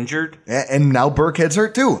Burkhead get injured? And now Burkhead's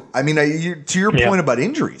hurt too. I mean, to your point about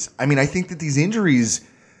injuries, I mean, I think that these injuries,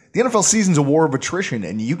 the NFL season's a war of attrition,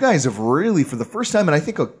 and you guys have really, for the first time in I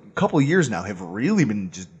think a couple of years now, have really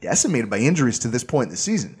been just decimated by injuries to this point in the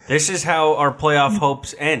season. This is how our playoff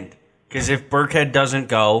hopes end. Because if Burkhead doesn't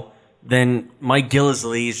go, then Mike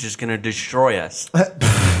Gillislee is just going to destroy us. I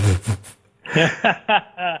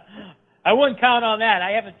wouldn't count on that.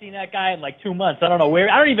 I haven't seen that guy in like 2 months. I don't know where.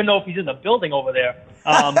 I don't even know if he's in the building over there.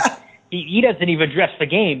 He doesn't even dress for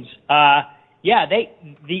games. The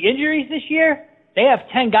injuries this year, they have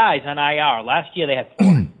 10 guys on IR. Last year they had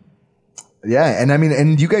 4. Yeah, and I mean,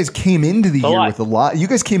 and you guys came into the year with a lot. You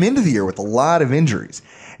guys came into the year with a lot of injuries.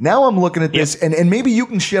 Now I'm looking at this, and maybe you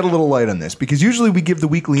can shed a little light on this, because usually we give the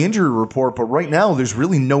weekly injury report, but right now there's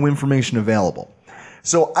really no information available.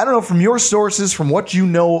 So I don't know, from your sources, from what you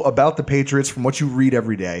know about the Patriots, from what you read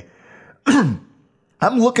every day, I'm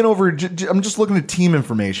just looking at team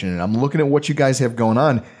information, and I'm looking at what you guys have going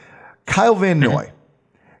on. Kyle Van Noy.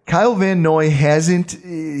 Kyle Van Noy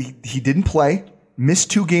he didn't play, missed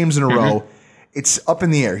 2 games in a row. It's up in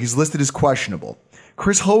the air. He's listed as questionable.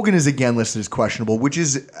 Chris Hogan is again listed as questionable, which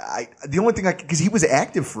is the only thing because he was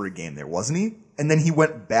active for a game there, wasn't he? And then he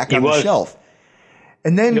went back on the shelf.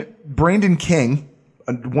 And then Brandon King,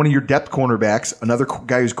 one of your depth cornerbacks, another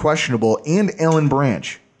guy who's questionable, and Alan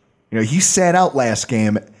Branch. He sat out last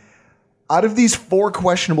game. Out of these 4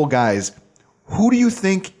 questionable guys, who do you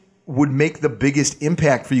think would make the biggest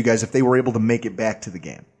impact for you guys if they were able to make it back to the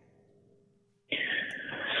game?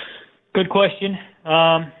 Good question.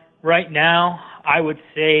 Right now, I would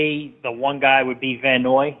say the one guy would be Van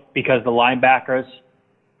Noy, because the linebackers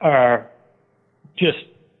are just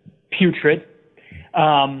putrid.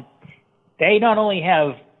 They don't only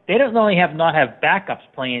have backups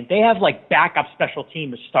playing, they have like backup special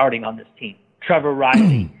teamers starting on this team. Trevor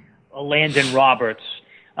Riley, Landon Roberts.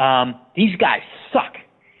 These guys suck.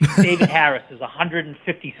 David Harris is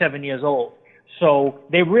 157 years old. So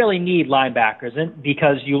they really need linebackers, and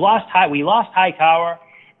because we lost Hightower,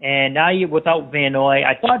 and now you're without Van Noy.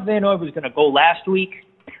 I thought Van Noy was going to go last week.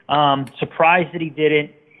 Surprised that he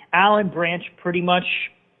didn't. Alan Branch pretty much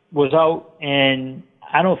was out, and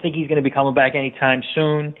I don't think he's going to be coming back anytime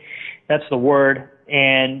soon. That's the word.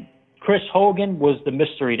 And Chris Hogan was the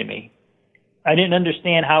mystery to me. I didn't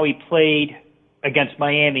understand how he played against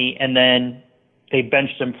Miami, and then they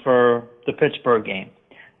benched him for the Pittsburgh game.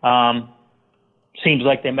 Seems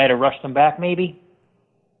like they might have rushed him back, maybe.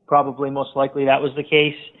 Probably, most likely, that was the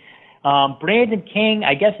case. Brandon King,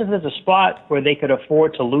 I guess if there's a spot where they could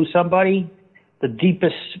afford to lose somebody, the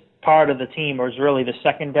deepest part of the team is really the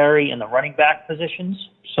secondary and the running back positions.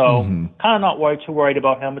 So kind of not too worried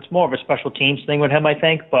about him. It's more of a special teams thing with him, I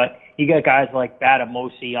think. But you got guys like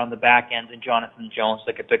Badamosi on the back end and Jonathan Jones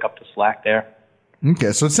that could pick up the slack there.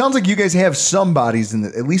 Okay, so it sounds like you guys have some bodies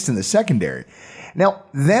at least in the secondary. Now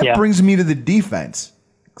that brings me to the defense.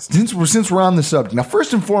 Since we're on the subject, now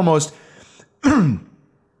first and foremost,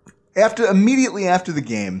 immediately after the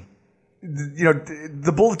game,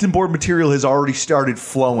 the bulletin board material has already started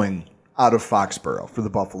flowing out of Foxborough for the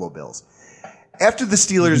Buffalo Bills. After the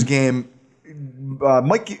Steelers game,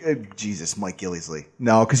 Mike Gillislee.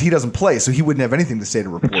 No, because he doesn't play, so he wouldn't have anything to say to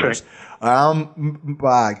reporters.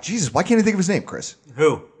 Jesus, why can't I think of his name, Chris?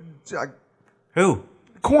 Who?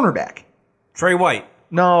 Cornerback. Trey White.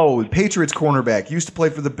 No, Patriots cornerback. Used to play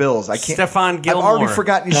for the Bills. I can't. Stephon Gilmore.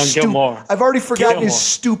 I've already forgotten his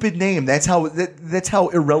stupid name. That's how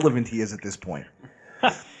irrelevant he is at this point.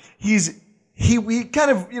 He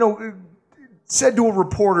kind of said to a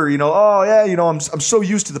reporter, oh yeah, I'm so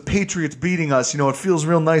used to the Patriots beating us, it feels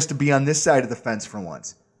real nice to be on this side of the fence for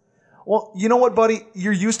once. Well, you know what, buddy?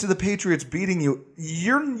 You're used to the Patriots beating you.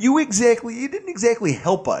 You didn't exactly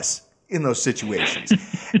help us in those situations.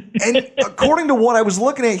 And according to what I was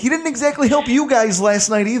looking at, he didn't exactly help you guys last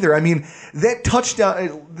night either. I mean, that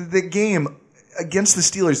touchdown, the game against the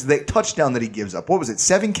Steelers, that touchdown that he gives up, what was it,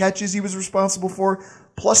 7 catches he was responsible for?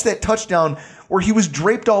 Plus that touchdown where he was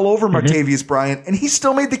draped all over Martavius Bryant, and he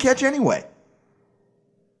still made the catch anyway.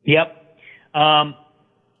 Yep.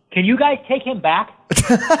 Can you guys take him back?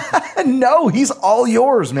 No, he's all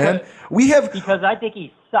yours, man. Because I think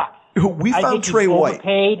he sucks. We found Trey White.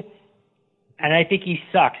 Overpaid, and I think he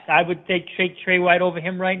sucks. I would take Trey White over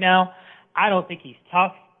him right now. I don't think he's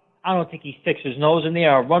tough. I don't think he sticks his nose in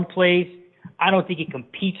there or run plays. I don't think he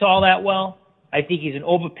competes all that well. I think he's an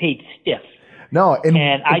overpaid stiff. No,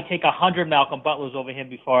 and I take 100 Malcolm Butlers over him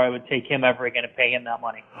before I would take him ever again and pay him that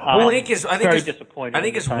money. Well, I think very disappointing. I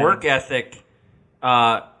think his work ethic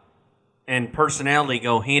and personality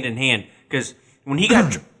go hand in hand. Because when he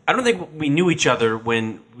got, I don't think we knew each other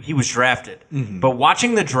when he was drafted. Mm-hmm. But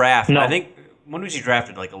watching the draft, I think, when was he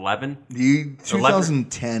drafted? Like 11?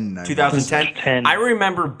 2010. 2010. I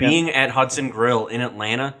remember being at Hudson Grill in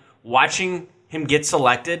Atlanta, watching him get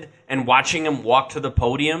selected and watching him walk to the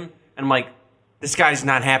podium. And I'm like, this guy's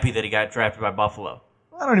not happy that he got drafted by Buffalo.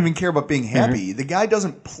 I don't even care about being happy. Mm-hmm. The guy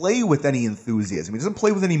doesn't play with any enthusiasm. He doesn't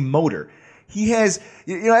play with any motor. He has,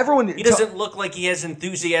 everyone. He doesn't look like he has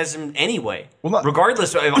enthusiasm anyway,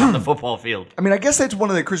 regardless of on the football field. I mean, I guess that's one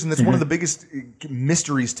of the biggest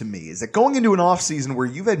mysteries to me is that going into an offseason where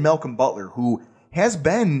you've had Malcolm Butler, who has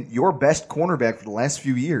been your best cornerback for the last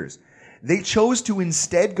few years, they chose to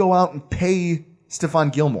instead go out and pay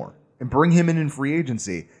Stephon Gilmore and bring him in free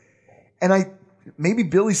agency. And maybe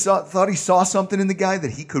Billy thought he saw something in the guy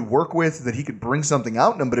that he could work with, that he could bring something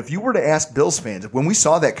out in him. But if you were to ask Bills fans, when we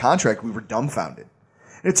saw that contract, we were dumbfounded.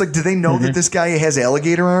 And it's like, do they know that this guy has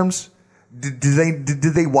alligator arms? Did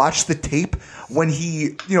they watch the tape when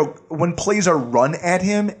when plays are run at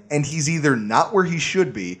him and he's either not where he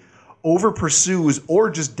should be, over pursues, or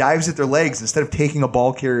just dives at their legs instead of taking a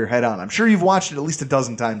ball carrier head on? I'm sure you've watched it at least a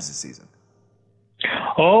dozen times this season.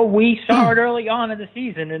 Oh, we saw it early on in the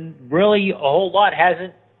season, and really a whole lot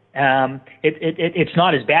hasn't. It's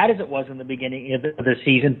not as bad as it was in the beginning of the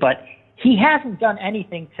season, but he hasn't done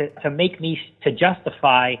anything to make me to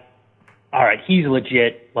justify. All right, he's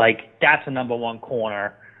legit. Like, that's a number one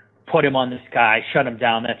corner. Put him on this guy. Shut him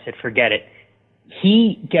down. That's it. Forget it.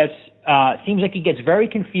 He gets seems like he gets very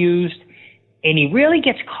confused, and he really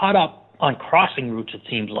gets caught up on crossing routes. It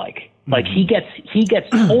seems like. Like he gets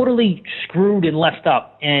totally screwed and left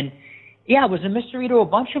up. And yeah, it was a mystery to a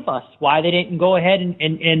bunch of us why they didn't go ahead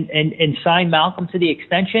and sign Malcolm to the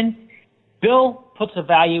extension. Bill puts a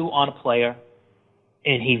value on a player,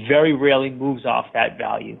 and he very rarely moves off that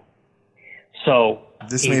value. So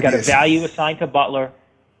he's got a value assigned to Butler,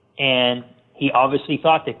 and he obviously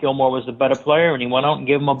thought that Gilmore was the better player, and he went out and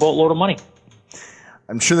gave him a boatload of money.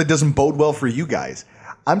 I'm sure that doesn't bode well for you guys.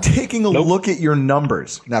 I'm taking a look at your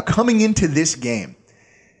numbers. Now, coming into this game,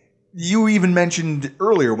 you even mentioned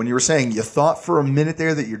earlier when you were saying you thought for a minute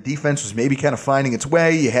there that your defense was maybe kind of finding its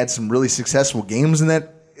way. You had some really successful games in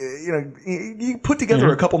that. You put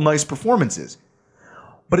together a couple nice performances.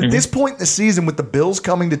 But at this point in the season, with the Bills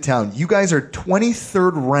coming to town, you guys are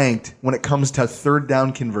 23rd ranked when it comes to third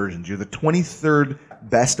down conversions. You're the 23rd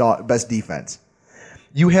best defense.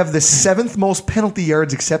 You have the 7th most penalty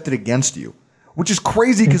yards accepted against you, which is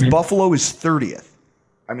crazy because Buffalo is 30th.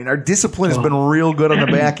 I mean, our discipline has been real good on the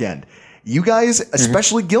back end. You guys,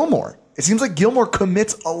 especially Gilmore, it seems like Gilmore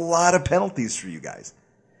commits a lot of penalties for you guys.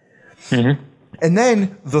 And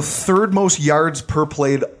then the 3rd most yards per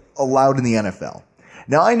play allowed in the NFL.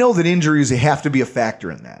 Now, I know that injuries have to be a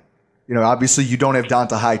factor in that. Obviously, you don't have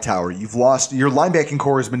Donta Hightower. You've lost. Your linebacking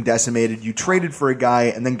core has been decimated. You traded for a guy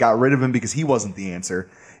and then got rid of him because he wasn't the answer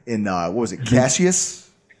in, what was it, Cassius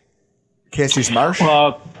Marsh?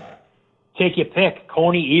 Take your pick.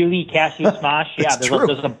 Coney Ely, Cassius Marsh. Yeah,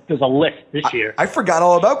 there's a list this year. I forgot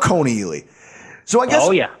all about Coney Ely. So I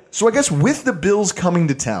guess with the Bills coming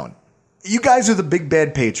to town, you guys are the big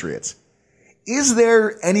bad Patriots. Is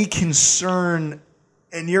there any concern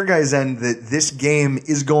in your guys' end that this game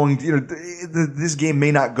is going, this game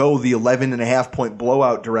may not go the 11.5 point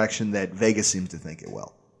blowout direction that Vegas seems to think it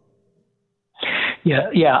will?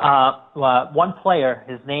 One player,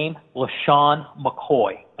 his name, LaShawn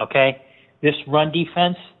McCoy, okay? This run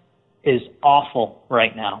defense is awful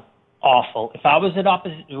right now. Awful. If I was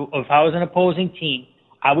an opposing team,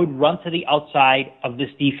 I would run to the outside of this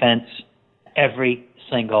defense every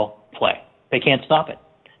single play. They can't stop it.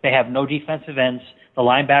 They have no defensive ends. The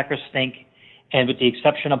linebackers stink. And with the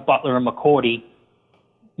exception of Butler and McCourty,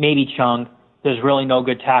 maybe Chung, there's really no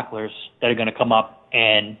good tacklers that are going to come up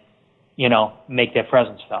and, make their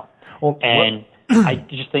presence felt. Well, I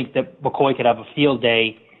just think that McCoy could have a field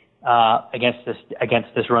day against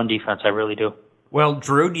this run defense. I really do. Well,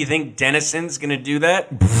 Drew, do you think Dennison's going to do that?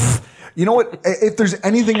 You know what? If there's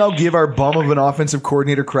anything I'll give our bum of an offensive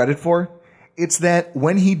coordinator credit for, it's that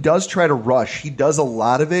when he does try to rush, he does a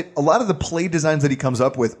lot of it. A lot of the play designs that he comes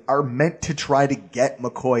up with are meant to try to get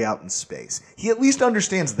McCoy out in space. He at least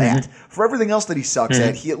understands that. Mm-hmm. For everything else that he sucks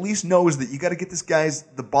at, he at least knows that you got to get this guy's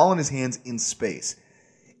the ball in his hands in space.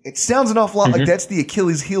 It sounds an awful lot like that's the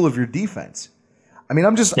Achilles heel of your defense. I mean,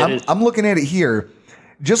 I'm looking at it here.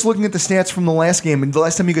 Just looking at the stats from the last game, and the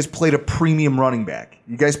last time you guys played a premium running back,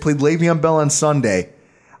 you guys played Le'Veon Bell on Sunday.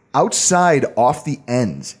 Outside, off the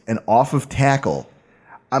ends, and off of tackle,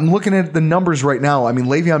 I'm looking at the numbers right now. I mean,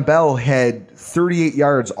 Le'Veon Bell had 38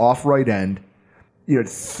 yards off right end.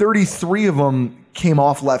 33 of them came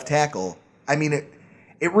off left tackle. I mean,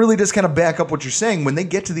 it really does kind of back up what you're saying. When they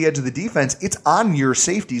get to the edge of the defense, it's on your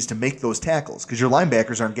safeties to make those tackles because your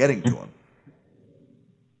linebackers aren't getting to them.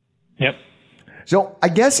 Yep. So I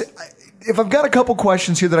guess if I've got a couple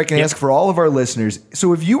questions here that I can ask for all of our listeners.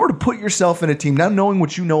 So if you were to put yourself in a team, now knowing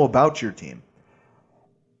what you know about your team,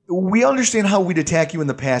 we understand how we'd attack you in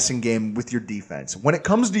the passing game with your defense. When it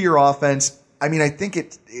comes to your offense, I mean, I think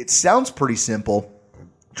it sounds pretty simple.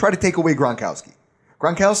 Try to take away Gronkowski.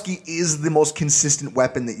 Gronkowski is the most consistent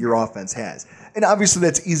weapon that your offense has. And obviously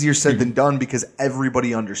that's easier said than done because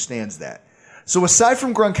everybody understands that. So aside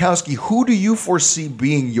from Gronkowski, who do you foresee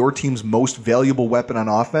being your team's most valuable weapon on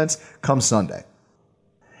offense come Sunday?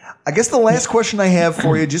 I guess the last question I have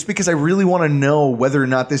for you, just because I really want to know whether or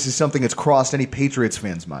not this is something that's crossed any Patriots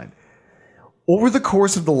fans' mind. Over the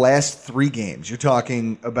course of the last 3 games, you're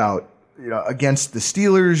talking about against the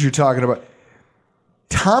Steelers, you're talking about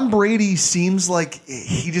Tom Brady seems like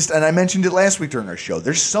and I mentioned it last week during our show,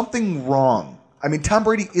 there's something wrong. I mean, Tom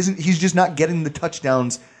Brady he's just not getting the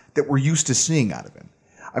touchdowns that we're used to seeing out of him.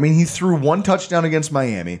 I mean, he threw 1 touchdown against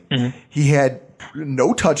Miami. Mm-hmm. He had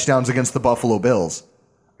no touchdowns against the Buffalo Bills.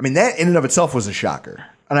 I mean, that in and of itself was a shocker.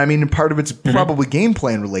 And I mean, part of it's probably game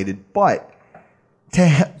plan related, but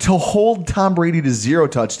to hold Tom Brady to 0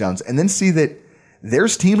 touchdowns and then see that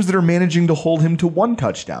there's teams that are managing to hold him to 1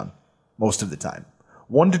 touchdown most of the time,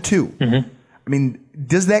 1 to 2. Mm-hmm. I mean,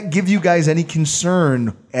 does that give you guys any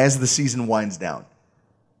concern as the season winds down?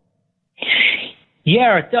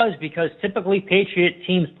 Yeah, it does, because typically Patriot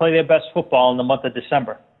teams play their best football in the month of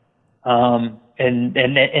December, and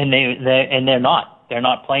they're not. They're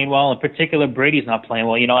not playing well. In particular, Brady's not playing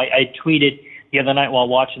well. I tweeted the other night while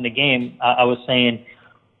watching the game. I was saying,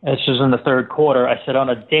 this was in the third quarter. I said, on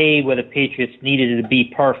a day where the Patriots needed to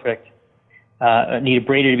be perfect, needed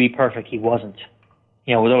Brady to be perfect, he wasn't.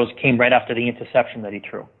 Those came right after the interception that he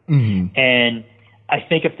threw. Mm-hmm. And I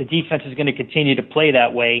think if the defense is going to continue to play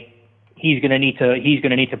that way, he's going to need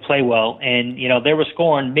to play well. And, they were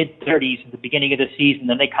scoring mid-30s at the beginning of the season.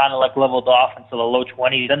 Then they kind of leveled off into the low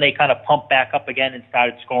 20s. Then they kind of pumped back up again and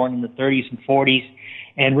started scoring in the 30s and 40s.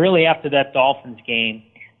 And really after that Dolphins game,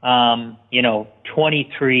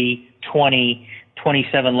 23, 20,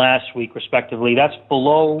 27 last week, respectively, that's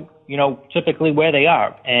below, typically where they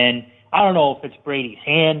are. And I don't know if it's Brady's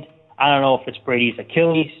hand. I don't know if it's Brady's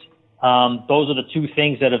Achilles. Those are the 2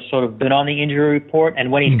 things that have sort of been on the injury report.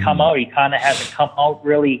 And when he's come out, he kind of hasn't come out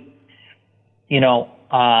really,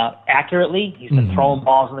 accurately. He's been throwing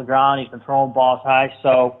balls on the ground. He's been throwing balls high.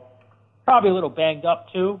 So probably a little banged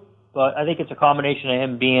up too. But I think it's a combination of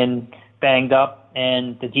him being banged up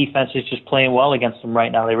and the defense is just playing well against him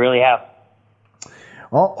right now. They really have.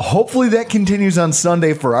 Well, hopefully that continues on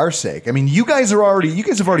Sunday for our sake. I mean, you guys have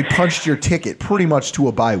already punched your ticket pretty much to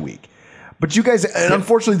a bye week. But you guys, and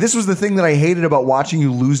unfortunately, this was the thing that I hated about watching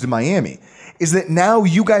you lose to Miami, is that now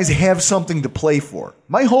you guys have something to play for.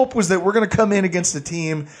 My hope was that we're going to come in against a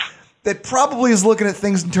team that probably is looking at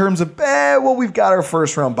things in terms of, we've got our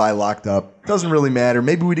first round bye locked up. Doesn't really matter.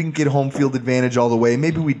 Maybe we didn't get home field advantage all the way.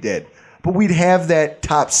 Maybe we did. But we'd have that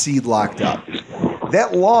top seed locked up.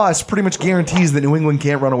 That loss pretty much guarantees that New England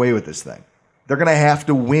can't run away with this thing. They're going to have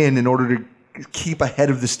to win in order to keep ahead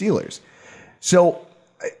of the Steelers. So,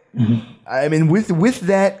 I mean, with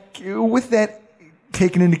that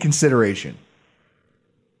taken into consideration,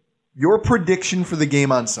 your prediction for the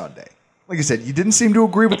game on Sunday. Like I said, you didn't seem to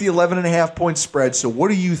agree with the 11.5-point spread, so what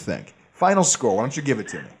do you think? Final score, why don't you give it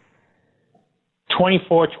to me?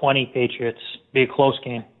 24-20 Patriots. Be a close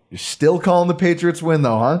game. You're still calling the Patriots win,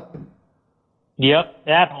 though, huh? Yep,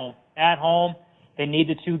 at home. At home. They need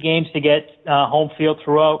the 2 games to get home field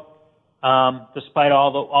throughout. Despite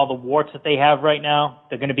all the warts that they have right now,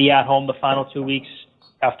 they're going to be at home the final 2 weeks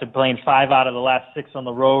after playing 5 out of the last 6 on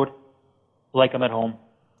the road. Like them at home.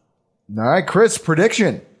 All right, Chris,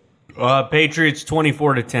 prediction. Patriots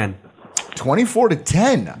 24-10.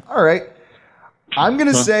 24-10. All right. I'm going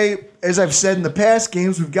to say, as I've said in the past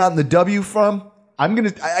games we've gotten the W from, I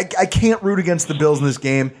can't root against the Bills in this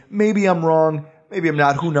game. Maybe I'm wrong. Maybe I'm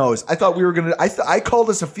not. Who knows? I thought we were going to I called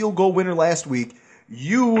us a field goal winner last week.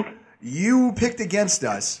 You picked against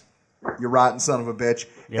us, you rotten son of a bitch,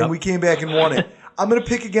 and we came back and won it. I'm going to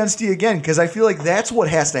pick against you again because I feel like that's what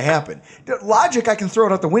has to happen. Logic, I can throw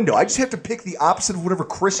it out the window. I just have to pick the opposite of whatever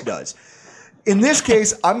Chris does. In this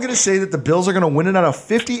case, I'm going to say that the Bills are going to win it on a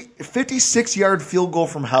 56-yard field goal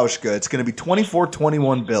from Hauschka. It's going to be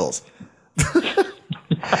 24-21 Bills.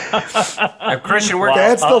 Christian,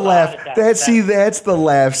 that's the laugh. That's the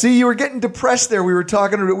laugh. See, you were getting depressed there. We were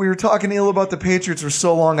talking ill about the Patriots for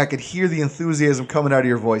so long. I could hear the enthusiasm coming out of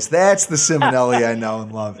your voice. That's the Simonelli I know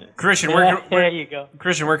and love. Christian, there you go.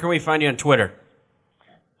 Christian, where can we find you on Twitter?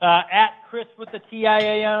 At Chris with the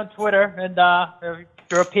TIA on Twitter, and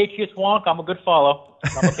if you're a Patriots wonk, I'm a good follow.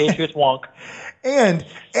 I'm a Patriots wonk. And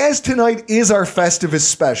as tonight is our Festivus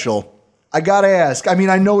special, I gotta ask. I mean,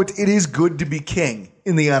 I know it is good to be king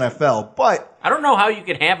in the NFL, but I don't know how you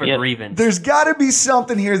can have a grievance. There's got to be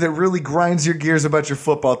something here that really grinds your gears about your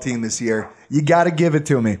football team this year. You got to give it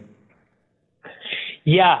to me.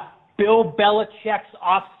 Yeah, Bill Belichick's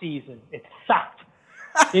offseason. It sucked.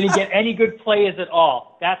 Didn't get any good players at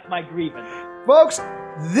all. That's my grievance. Folks,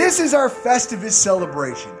 this is our Festivus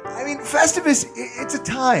celebration. I mean, Festivus, it's a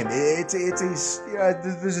time.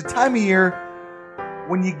 There's a time of year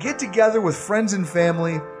when you get together with friends and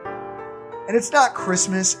family, and it's not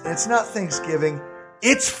Christmas, and it's not Thanksgiving,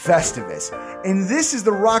 it's Festivus. And this is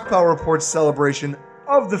the Rockpile Report's celebration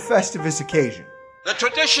of the Festivus occasion. The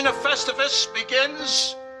tradition of Festivus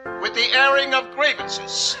begins with the airing of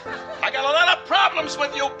grievances. I got a lot of problems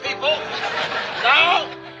with you people. Now,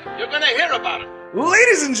 you're going to hear about it.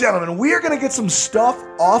 Ladies and gentlemen, we are going to get some stuff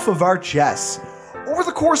off of our chests. Over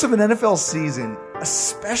the course of an NFL season,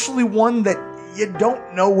 especially one that you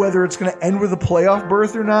don't know whether it's going to end with a playoff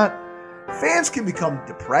berth or not, fans can become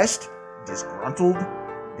depressed, disgruntled,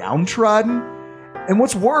 downtrodden, and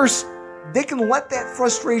what's worse, they can let that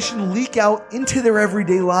frustration leak out into their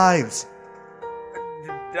everyday lives.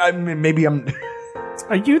 I mean, maybe I'm...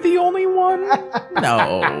 Are you the only one?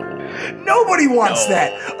 No. Nobody wants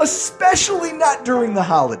that, especially not during the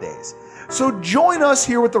holidays. So join us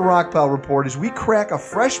here with the Rockpile Report as we crack a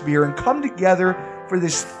fresh beer and come together for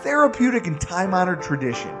this therapeutic and time-honored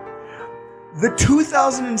tradition. The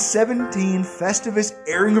 2017 Festivus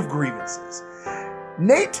airing of grievances.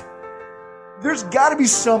 Nate, there's got to be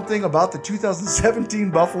something about the 2017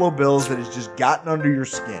 Buffalo Bills that has just gotten under your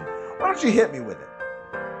skin. Why don't you hit me with it?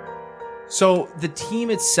 So the team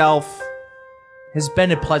itself has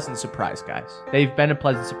been a pleasant surprise, guys. They've been a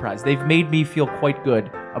pleasant surprise. They've made me feel quite good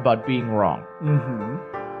about being wrong. Mm-hmm.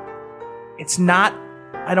 It's not,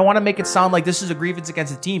 I don't want to make it sound like this is a grievance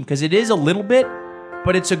against the team, because it is a little bit,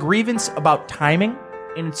 but it's a grievance about timing,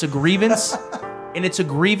 and it's a grievance,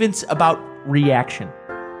 about reaction.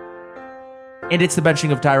 And it's the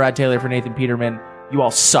benching of Tyrod Taylor for Nathan Peterman. You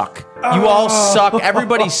all suck. You all suck.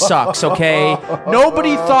 Everybody sucks, okay?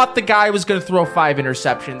 Nobody thought the guy was going to throw 5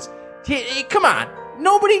 interceptions. Come on.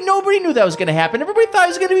 Nobody knew that was going to happen. Everybody thought he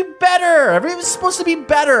was going to be better. Everybody was supposed to be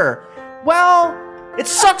better. Well, it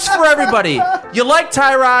sucks for everybody. You like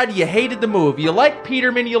Tyrod, you hated the move. You like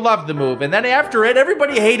Peterman, you loved the move. And then after it,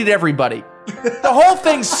 everybody hated everybody. The whole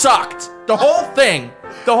thing sucked. The whole thing.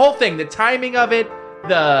 The timing of it,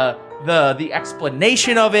 the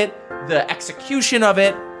explanation of it, the execution of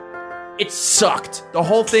it, it sucked. The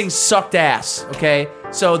whole thing sucked ass, okay?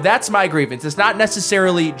 So that's my grievance. It's not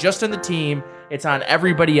necessarily just on the team. It's on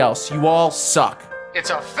everybody else. You all suck. It's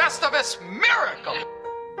a Festivus miracle.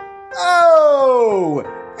 Oh,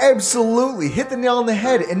 absolutely. Hit the nail on the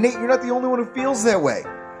head. And Nate, you're not the only one who feels that way.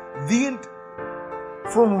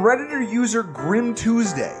 From Redditor user Grim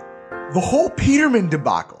Tuesday, the whole Peterman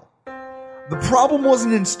debacle. The problem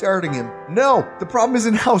wasn't in starting him. No, the problem is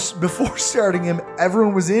in how before starting him,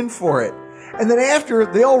 everyone was in for it. And then after,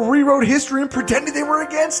 they all rewrote history and pretended they were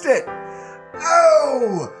against it.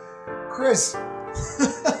 Oh! Chris,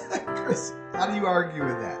 how do you argue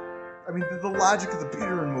with that? I mean, the logic of the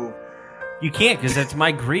Peterman move. You can't, because that's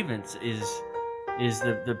my grievance, is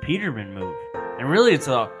the Peterman move. And really, it's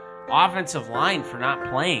a offensive line for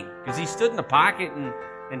not playing, because he stood in the pocket and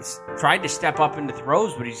tried to step up into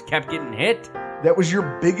throws, but he just kept getting hit. That was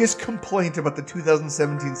your biggest complaint about the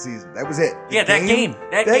 2017 season. That was it. That game.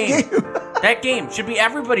 That game should be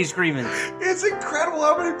everybody's grievance. It's incredible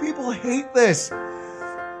how many people hate this.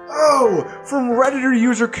 Oh, from Redditor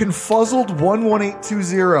user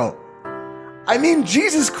Confuzzled11820. I mean,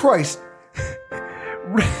 Jesus Christ.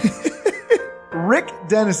 Rick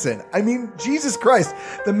Dennison. I mean, Jesus Christ.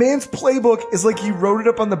 The man's playbook is like he wrote it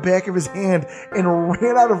up on the back of his hand and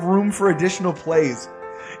ran out of room for additional plays.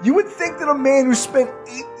 You would think that a man who spent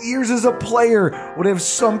 8 years as a player would have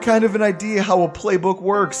some kind of an idea how a playbook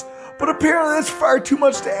works, but apparently that's far too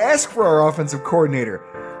much to ask for our offensive coordinator.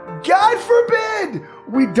 God forbid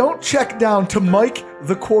we don't check down to Mike,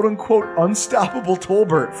 the quote-unquote unstoppable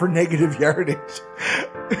Tolbert, for negative yardage.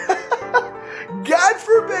 God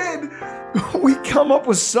forbid we come up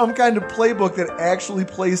with some kind of playbook that actually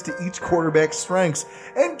plays to each quarterback's strengths.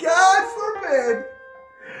 And God forbid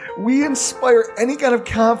we inspire any kind of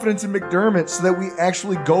confidence in McDermott so that we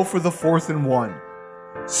actually go for the 4th and 1.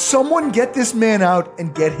 Someone get this man out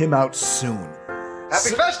and get him out soon. Happy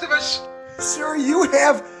Festivus! Sir, you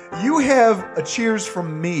have a cheers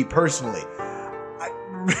from me personally.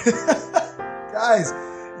 Guys,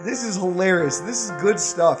 this is hilarious. This is good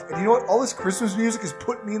stuff. And you know what? All this Christmas music has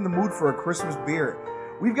put me in the mood for a Christmas beer.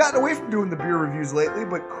 We've gotten away from doing the beer reviews lately,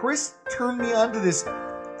 but Chris turned me on to this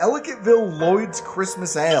Ellicottville Lloyd's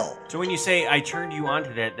Christmas Ale. So when you say I turned you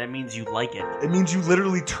onto that, that means you like it. It means you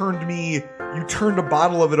literally turned a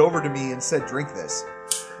bottle of it over to me and said, drink this.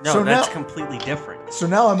 No, so that's now, completely different. So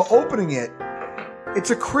now I'm opening it. It's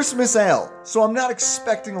a Christmas ale, so I'm not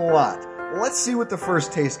expecting a lot. Let's see what the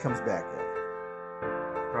first taste comes back at.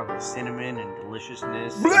 Probably cinnamon and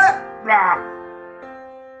deliciousness. Blah, blah.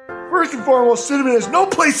 First and foremost, cinnamon has no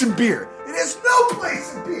place in beer. It has no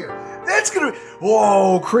place in beer. That's gonna.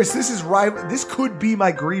 Whoa, Chris, this could be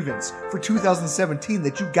my grievance for 2017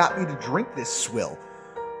 that you got me to drink this swill.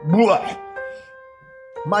 Blah.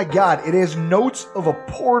 My God, it has notes of a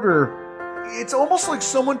porter. It's almost like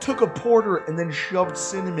someone took a porter and then shoved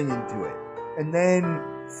cinnamon into it, and then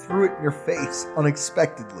threw it in your face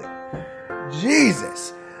unexpectedly.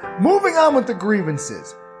 Jesus. Moving on with the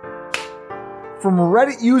grievances. From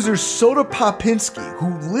Reddit user Soda Popinski,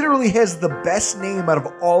 who literally has the best name out of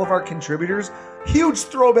all of our contributors, huge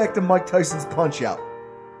throwback to Mike Tyson's Punch-Out.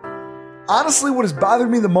 Honestly, what has bothered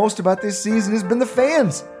me the most about this season has been the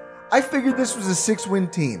fans. I figured this was a 6-win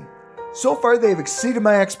team. So far, they have exceeded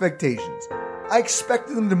my expectations. I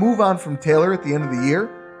expected them to move on from Taylor at the end of the year.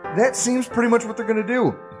 That seems pretty much what they're going to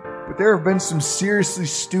do. But there have been some seriously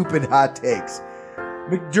stupid hot takes.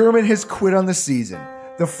 McDermott has quit on the season.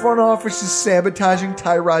 The front office is sabotaging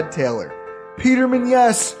Tyrod Taylor. Peterman,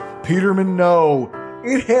 yes. Peterman, no.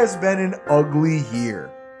 It has been an ugly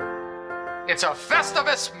year. It's a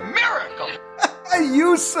Festivus miracle!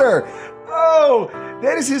 You, sir. Oh,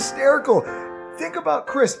 that is hysterical. Think about,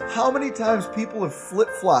 Chris, how many times people have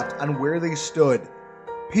flip-flopped on where they stood.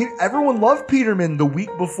 Everyone loved Peterman the week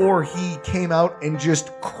before he came out and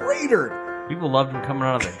just cratered. People loved him coming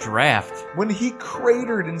out of the draft. When he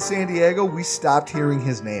cratered in San Diego, we stopped hearing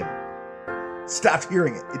his name. Stopped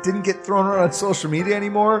hearing it. It didn't get thrown around on social media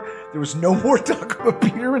anymore. There was no more talk about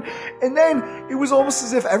Peterman. And then it was almost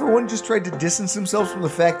as if everyone just tried to distance themselves from the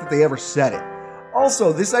fact that they ever said it.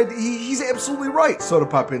 Also, this idea, he's absolutely right, Soda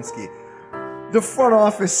Popinski. The front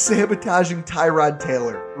office sabotaging Tyrod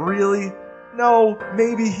Taylor. Really? No,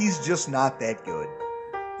 maybe he's just not that good.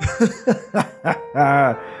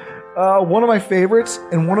 One of my favorites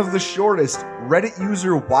and one of the shortest, Reddit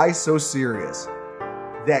user Why So Serious.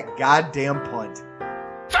 That goddamn punt.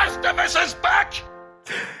 Festivus is back!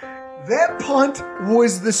 That punt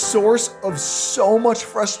was the source of so much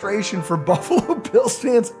frustration for Buffalo Bills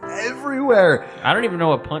fans everywhere. I don't even know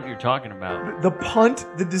what punt you're talking about.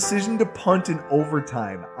 The decision to punt in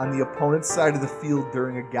overtime on the opponent's side of the field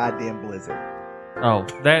during a goddamn blizzard. Oh,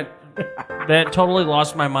 that totally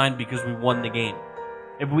lost my mind because we won the game.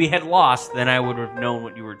 If we had lost, then I would have known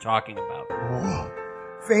what you were talking about. Whoa.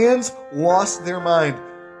 Fans lost their mind.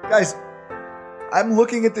 Guys, I'm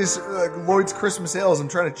looking at this Lloyd's Christmas Ale as I'm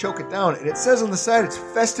trying to choke it down, and it says on the side it's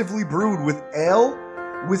festively brewed with ale,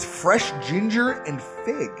 with fresh ginger and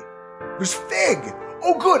fig. There's fig!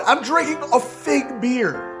 Oh good, I'm drinking a fig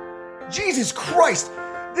beer. Jesus Christ!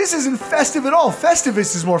 This isn't festive at all.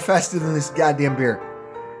 Festivus is more festive than this goddamn beer.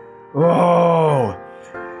 Oh.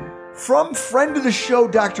 From friend of the show,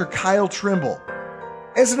 Dr. Kyle Trimble.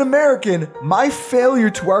 As an American, my failure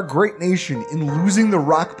to our great nation in losing the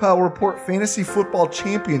Rockpile Report Fantasy Football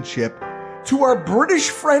Championship to our British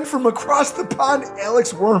friend from across the pond,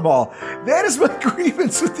 Alex Wormhall. That is my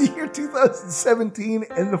grievance with the year 2017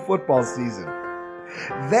 and the football season.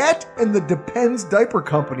 That and the Depends Diaper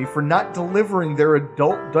Company for not delivering their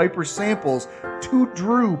adult diaper samples to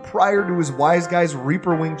Drew prior to his Wise Guys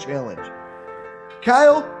Reaper Wing Challenge.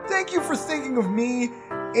 Kyle, thank you for thinking of me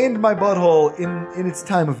and my butthole in its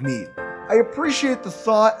time of need. I appreciate the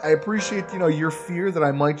thought. I appreciate, your fear that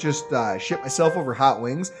I might just shit myself over hot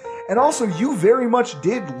wings. And also, you very much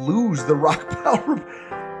did lose the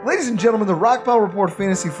Rockpile. Ladies and gentlemen, the Rockpile Report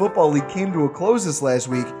Fantasy Football League came to a close this last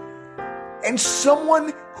week. And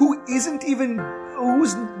someone who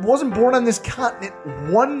wasn't born on this continent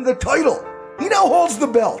won the title. He now holds the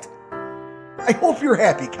belt. I hope you're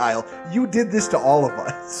happy, Kyle. You did this to all of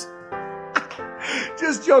us.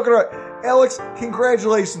 Just joking around. Alex,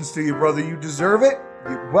 congratulations to you, brother. You deserve it.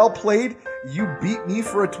 Well played. You beat me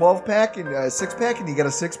for a 12-pack and a 6-pack, and you got a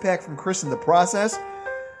 6-pack from Chris in the process.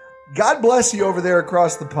 God bless you over there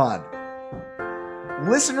across the pond.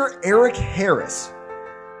 Listener Eric Harris.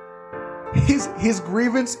 His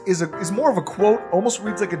grievance is more of a quote, almost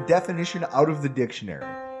reads like a definition out of the dictionary.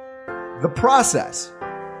 The process.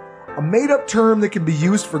 A made-up term that can be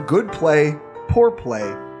used for good play, poor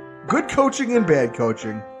play, good coaching and bad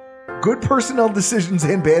coaching, good personnel decisions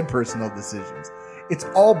and bad personnel decisions. It's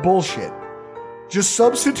all bullshit. Just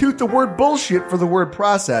substitute the word bullshit for the word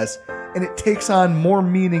process, and it takes on more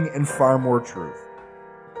meaning and far more truth.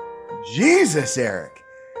 Jesus, Eric.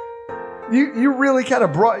 You really kind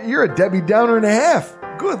of you're a Debbie Downer and a half.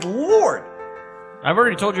 Good Lord. I've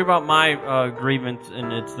already told you about my grievance,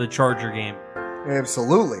 and it's the Charger game.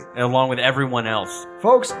 Absolutely. Along with everyone else.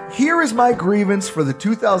 Folks, here is my grievance for the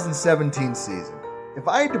 2017 season. If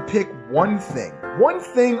I had to pick one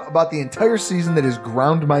thing about the entire season that has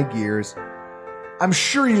ground my gears, I'm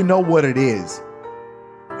sure you know what it is.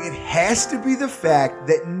 It has to be the fact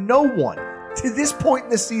that no one, to this point in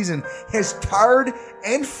the season, has tarred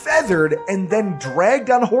and feathered and then dragged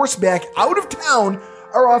on horseback out of town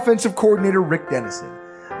our offensive coordinator, Rick Dennison.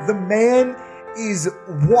 The man is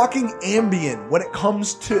walking Ambien when it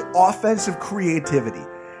comes to offensive creativity.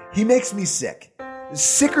 He makes me sick.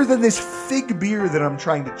 Sicker than this fig beer that I'm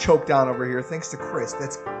trying to choke down over here, thanks to Chris.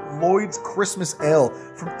 That's Lloyd's Christmas Ale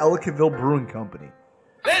from Ellicottville Brewing Company.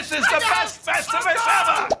 This is the best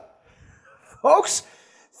Festivus ever! Folks,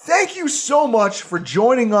 thank you so much for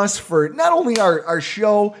joining us for not only our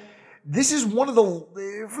show. This is one of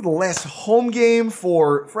for the last home game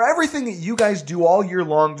for everything that you guys do all year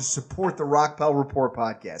long to support the Rockpile Report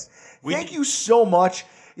podcast. Thank you so much.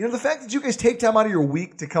 The fact that you guys take time out of your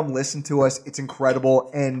week to come listen to us, it's incredible.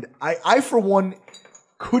 And I for one,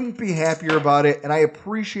 couldn't be happier about it. And I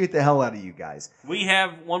appreciate the hell out of you guys. We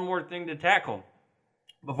have one more thing to tackle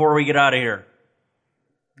before we get out of here.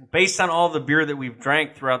 Based on all the beer that we've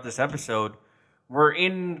drank throughout this episode, we're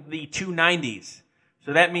in the 290s.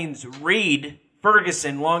 So that means Reed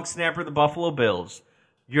Ferguson, long snapper of the Buffalo Bills.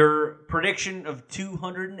 Your prediction of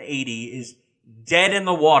 280 is dead in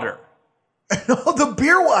the water. The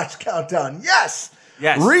Beer Watch countdown. Yes.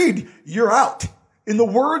 Reed, you're out. In the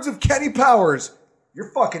words of Kenny Powers,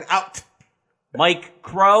 you're fucking out. Mike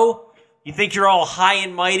Crow, you think you're all high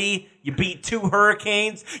and mighty? You beat 2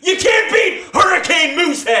 hurricanes? You can't beat Hurricane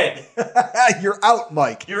Moosehead! You're out,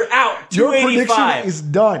 Mike. You're out. Your 285. prediction is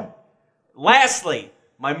done. Lastly,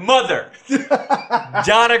 my mother,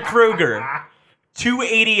 Donna Kruger,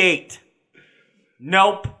 288.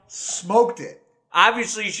 Nope. Smoked it.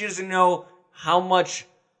 Obviously, she doesn't know how much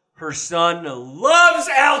her son loves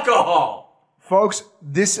alcohol. Folks,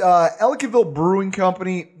 this Ellicottville Brewing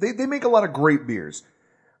Company, they make a lot of great beers.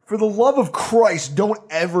 For the love of Christ, don't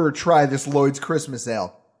ever try this Lloyd's Christmas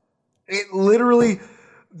Ale. It literally,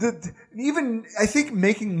 I think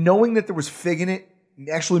knowing that there was fig in it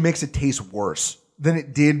actually makes it taste worse than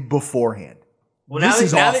it did beforehand. Well, now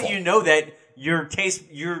that you know that,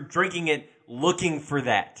 you're drinking it looking for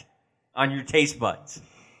that on your taste buds.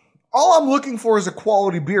 All I'm looking for is a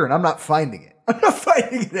quality beer, and I'm not finding it. I'm not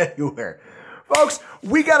finding it anywhere. Folks,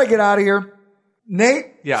 we got to get out of here.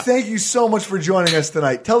 Nate, thank you so much for joining us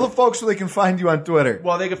tonight. Tell the folks where they can find you on Twitter.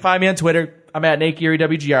 Well, they can find me on Twitter. I'm at Nate Geary,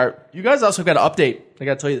 WGR. You guys also got an update. I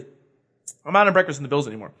got to tell you, I'm not on Breakfast in the Bills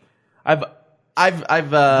anymore. I've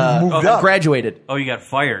graduated. Oh, you got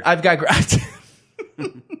fired. I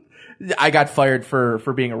got fired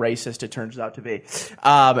for being a racist, it turns out to be.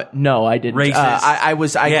 No, I didn't.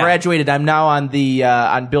 Racist. I graduated. I'm now on the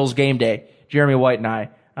on Bills game day. Jeremy White and I.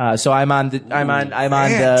 So I'm on the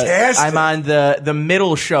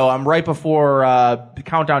middle show. I'm right before the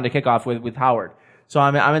countdown to kickoff with Howard. So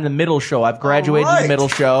I'm in the middle show. I've graduated in the middle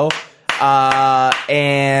show.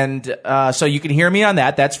 And so you can hear me on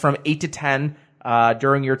that. That's from 8 to 10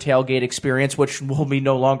 during your tailgate experience, which will be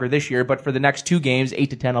no longer this year, but for the next 2 games, 8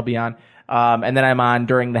 to 10, I'll be on And then I'm on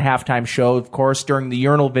during the halftime show, of course, during the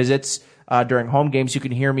urinal visits, during home games. You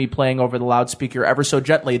can hear me playing over the loudspeaker ever so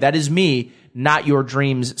gently. That is me, not your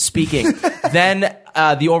dreams speaking. Then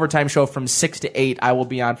the overtime show from 6 to 8, I will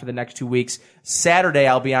be on for the next 2 weeks. Saturday,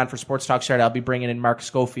 I'll be on for Sports Talk Saturday. I'll be bringing in Mark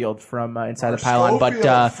Schofield from Inside the Pylon.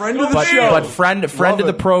 Friend of the show. But friend of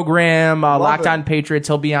the program, Locked it. On Patriots.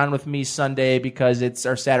 He'll be on with me Sunday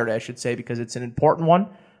or Saturday, I should say, because it's an important one.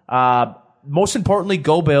 Most importantly,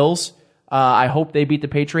 go Bills. I hope they beat the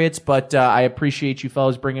Patriots, but I appreciate you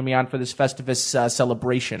fellas bringing me on for this Festivus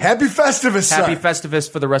celebration. Happy Festivus, sir. Happy Festivus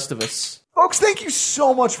for the rest of us. Folks, thank you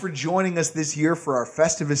so much for joining us this year for our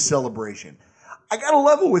Festivus celebration. I got to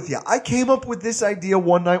level with you. I came up with this idea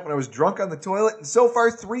one night when I was drunk on the toilet, and so far,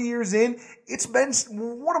 3 years in, it's been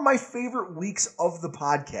one of my favorite weeks of the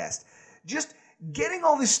podcast. Just getting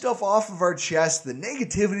all this stuff off of our chest, the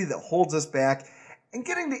negativity that holds us back, and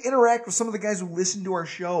getting to interact with some of the guys who listen to our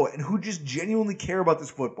show and who just genuinely care about this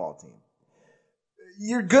football team.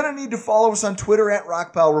 You're going to need to follow us on Twitter at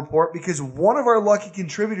Rockpile Report, because one of our lucky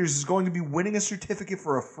contributors is going to be winning a certificate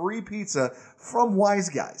for a free pizza from Wise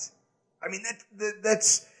Guys. I mean,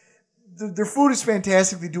 that's their food is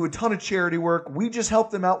fantastic. They do a ton of charity work. We just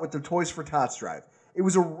helped them out with their Toys for Tots drive. It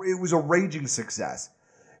was a raging success.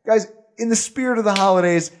 Guys, in the spirit of the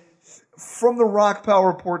holidays, from the Rockpile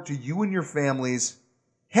Report to you and your families,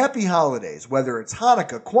 happy holidays, whether it's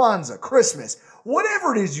Hanukkah, Kwanzaa, Christmas,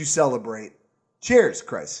 whatever it is you celebrate. Cheers,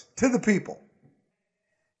 Chris, to the people.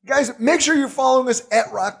 Guys, make sure you're following us at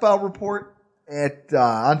Rockpile Report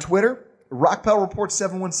on Twitter,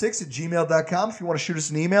 rockpilereport716 at gmail.com if you want to shoot us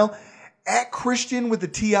an email. At Christian with the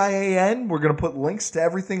TIAN, we're going to put links to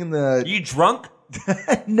everything in the... You drunk?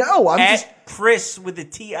 No, I'm at just... Chris with the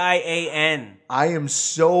TIAN. I am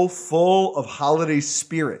so full of holiday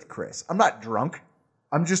spirit, Chris. I'm not drunk.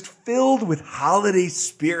 I'm just filled with holiday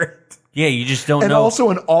spirit. Yeah, you just don't know. And also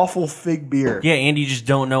an awful fig beer. Yeah, and you just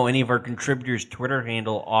don't know any of our contributors' Twitter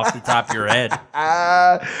handle off the top of your head.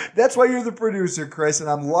 That's why you're the producer, Chris, and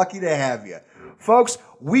I'm lucky to have you. Folks,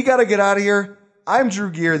 we got to get out of here. I'm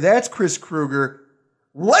Drew Gear. That's Chris Kruger.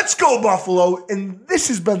 Let's go, Buffalo. And this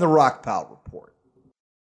has been the Rockpile Report.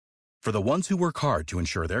 For the ones who work hard to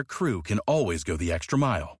ensure their crew can always go the extra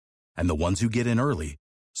mile, and the ones who get in early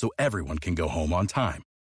so everyone can go home on time,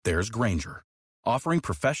 there's Grainger, offering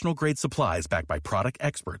professional-grade supplies backed by product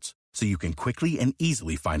experts so you can quickly and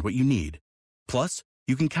easily find what you need. Plus,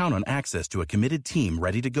 you can count on access to a committed team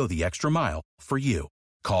ready to go the extra mile for you.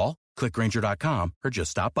 Call, click Grainger.com, or just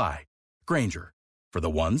stop by. Grainger, for the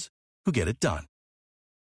ones who get it done.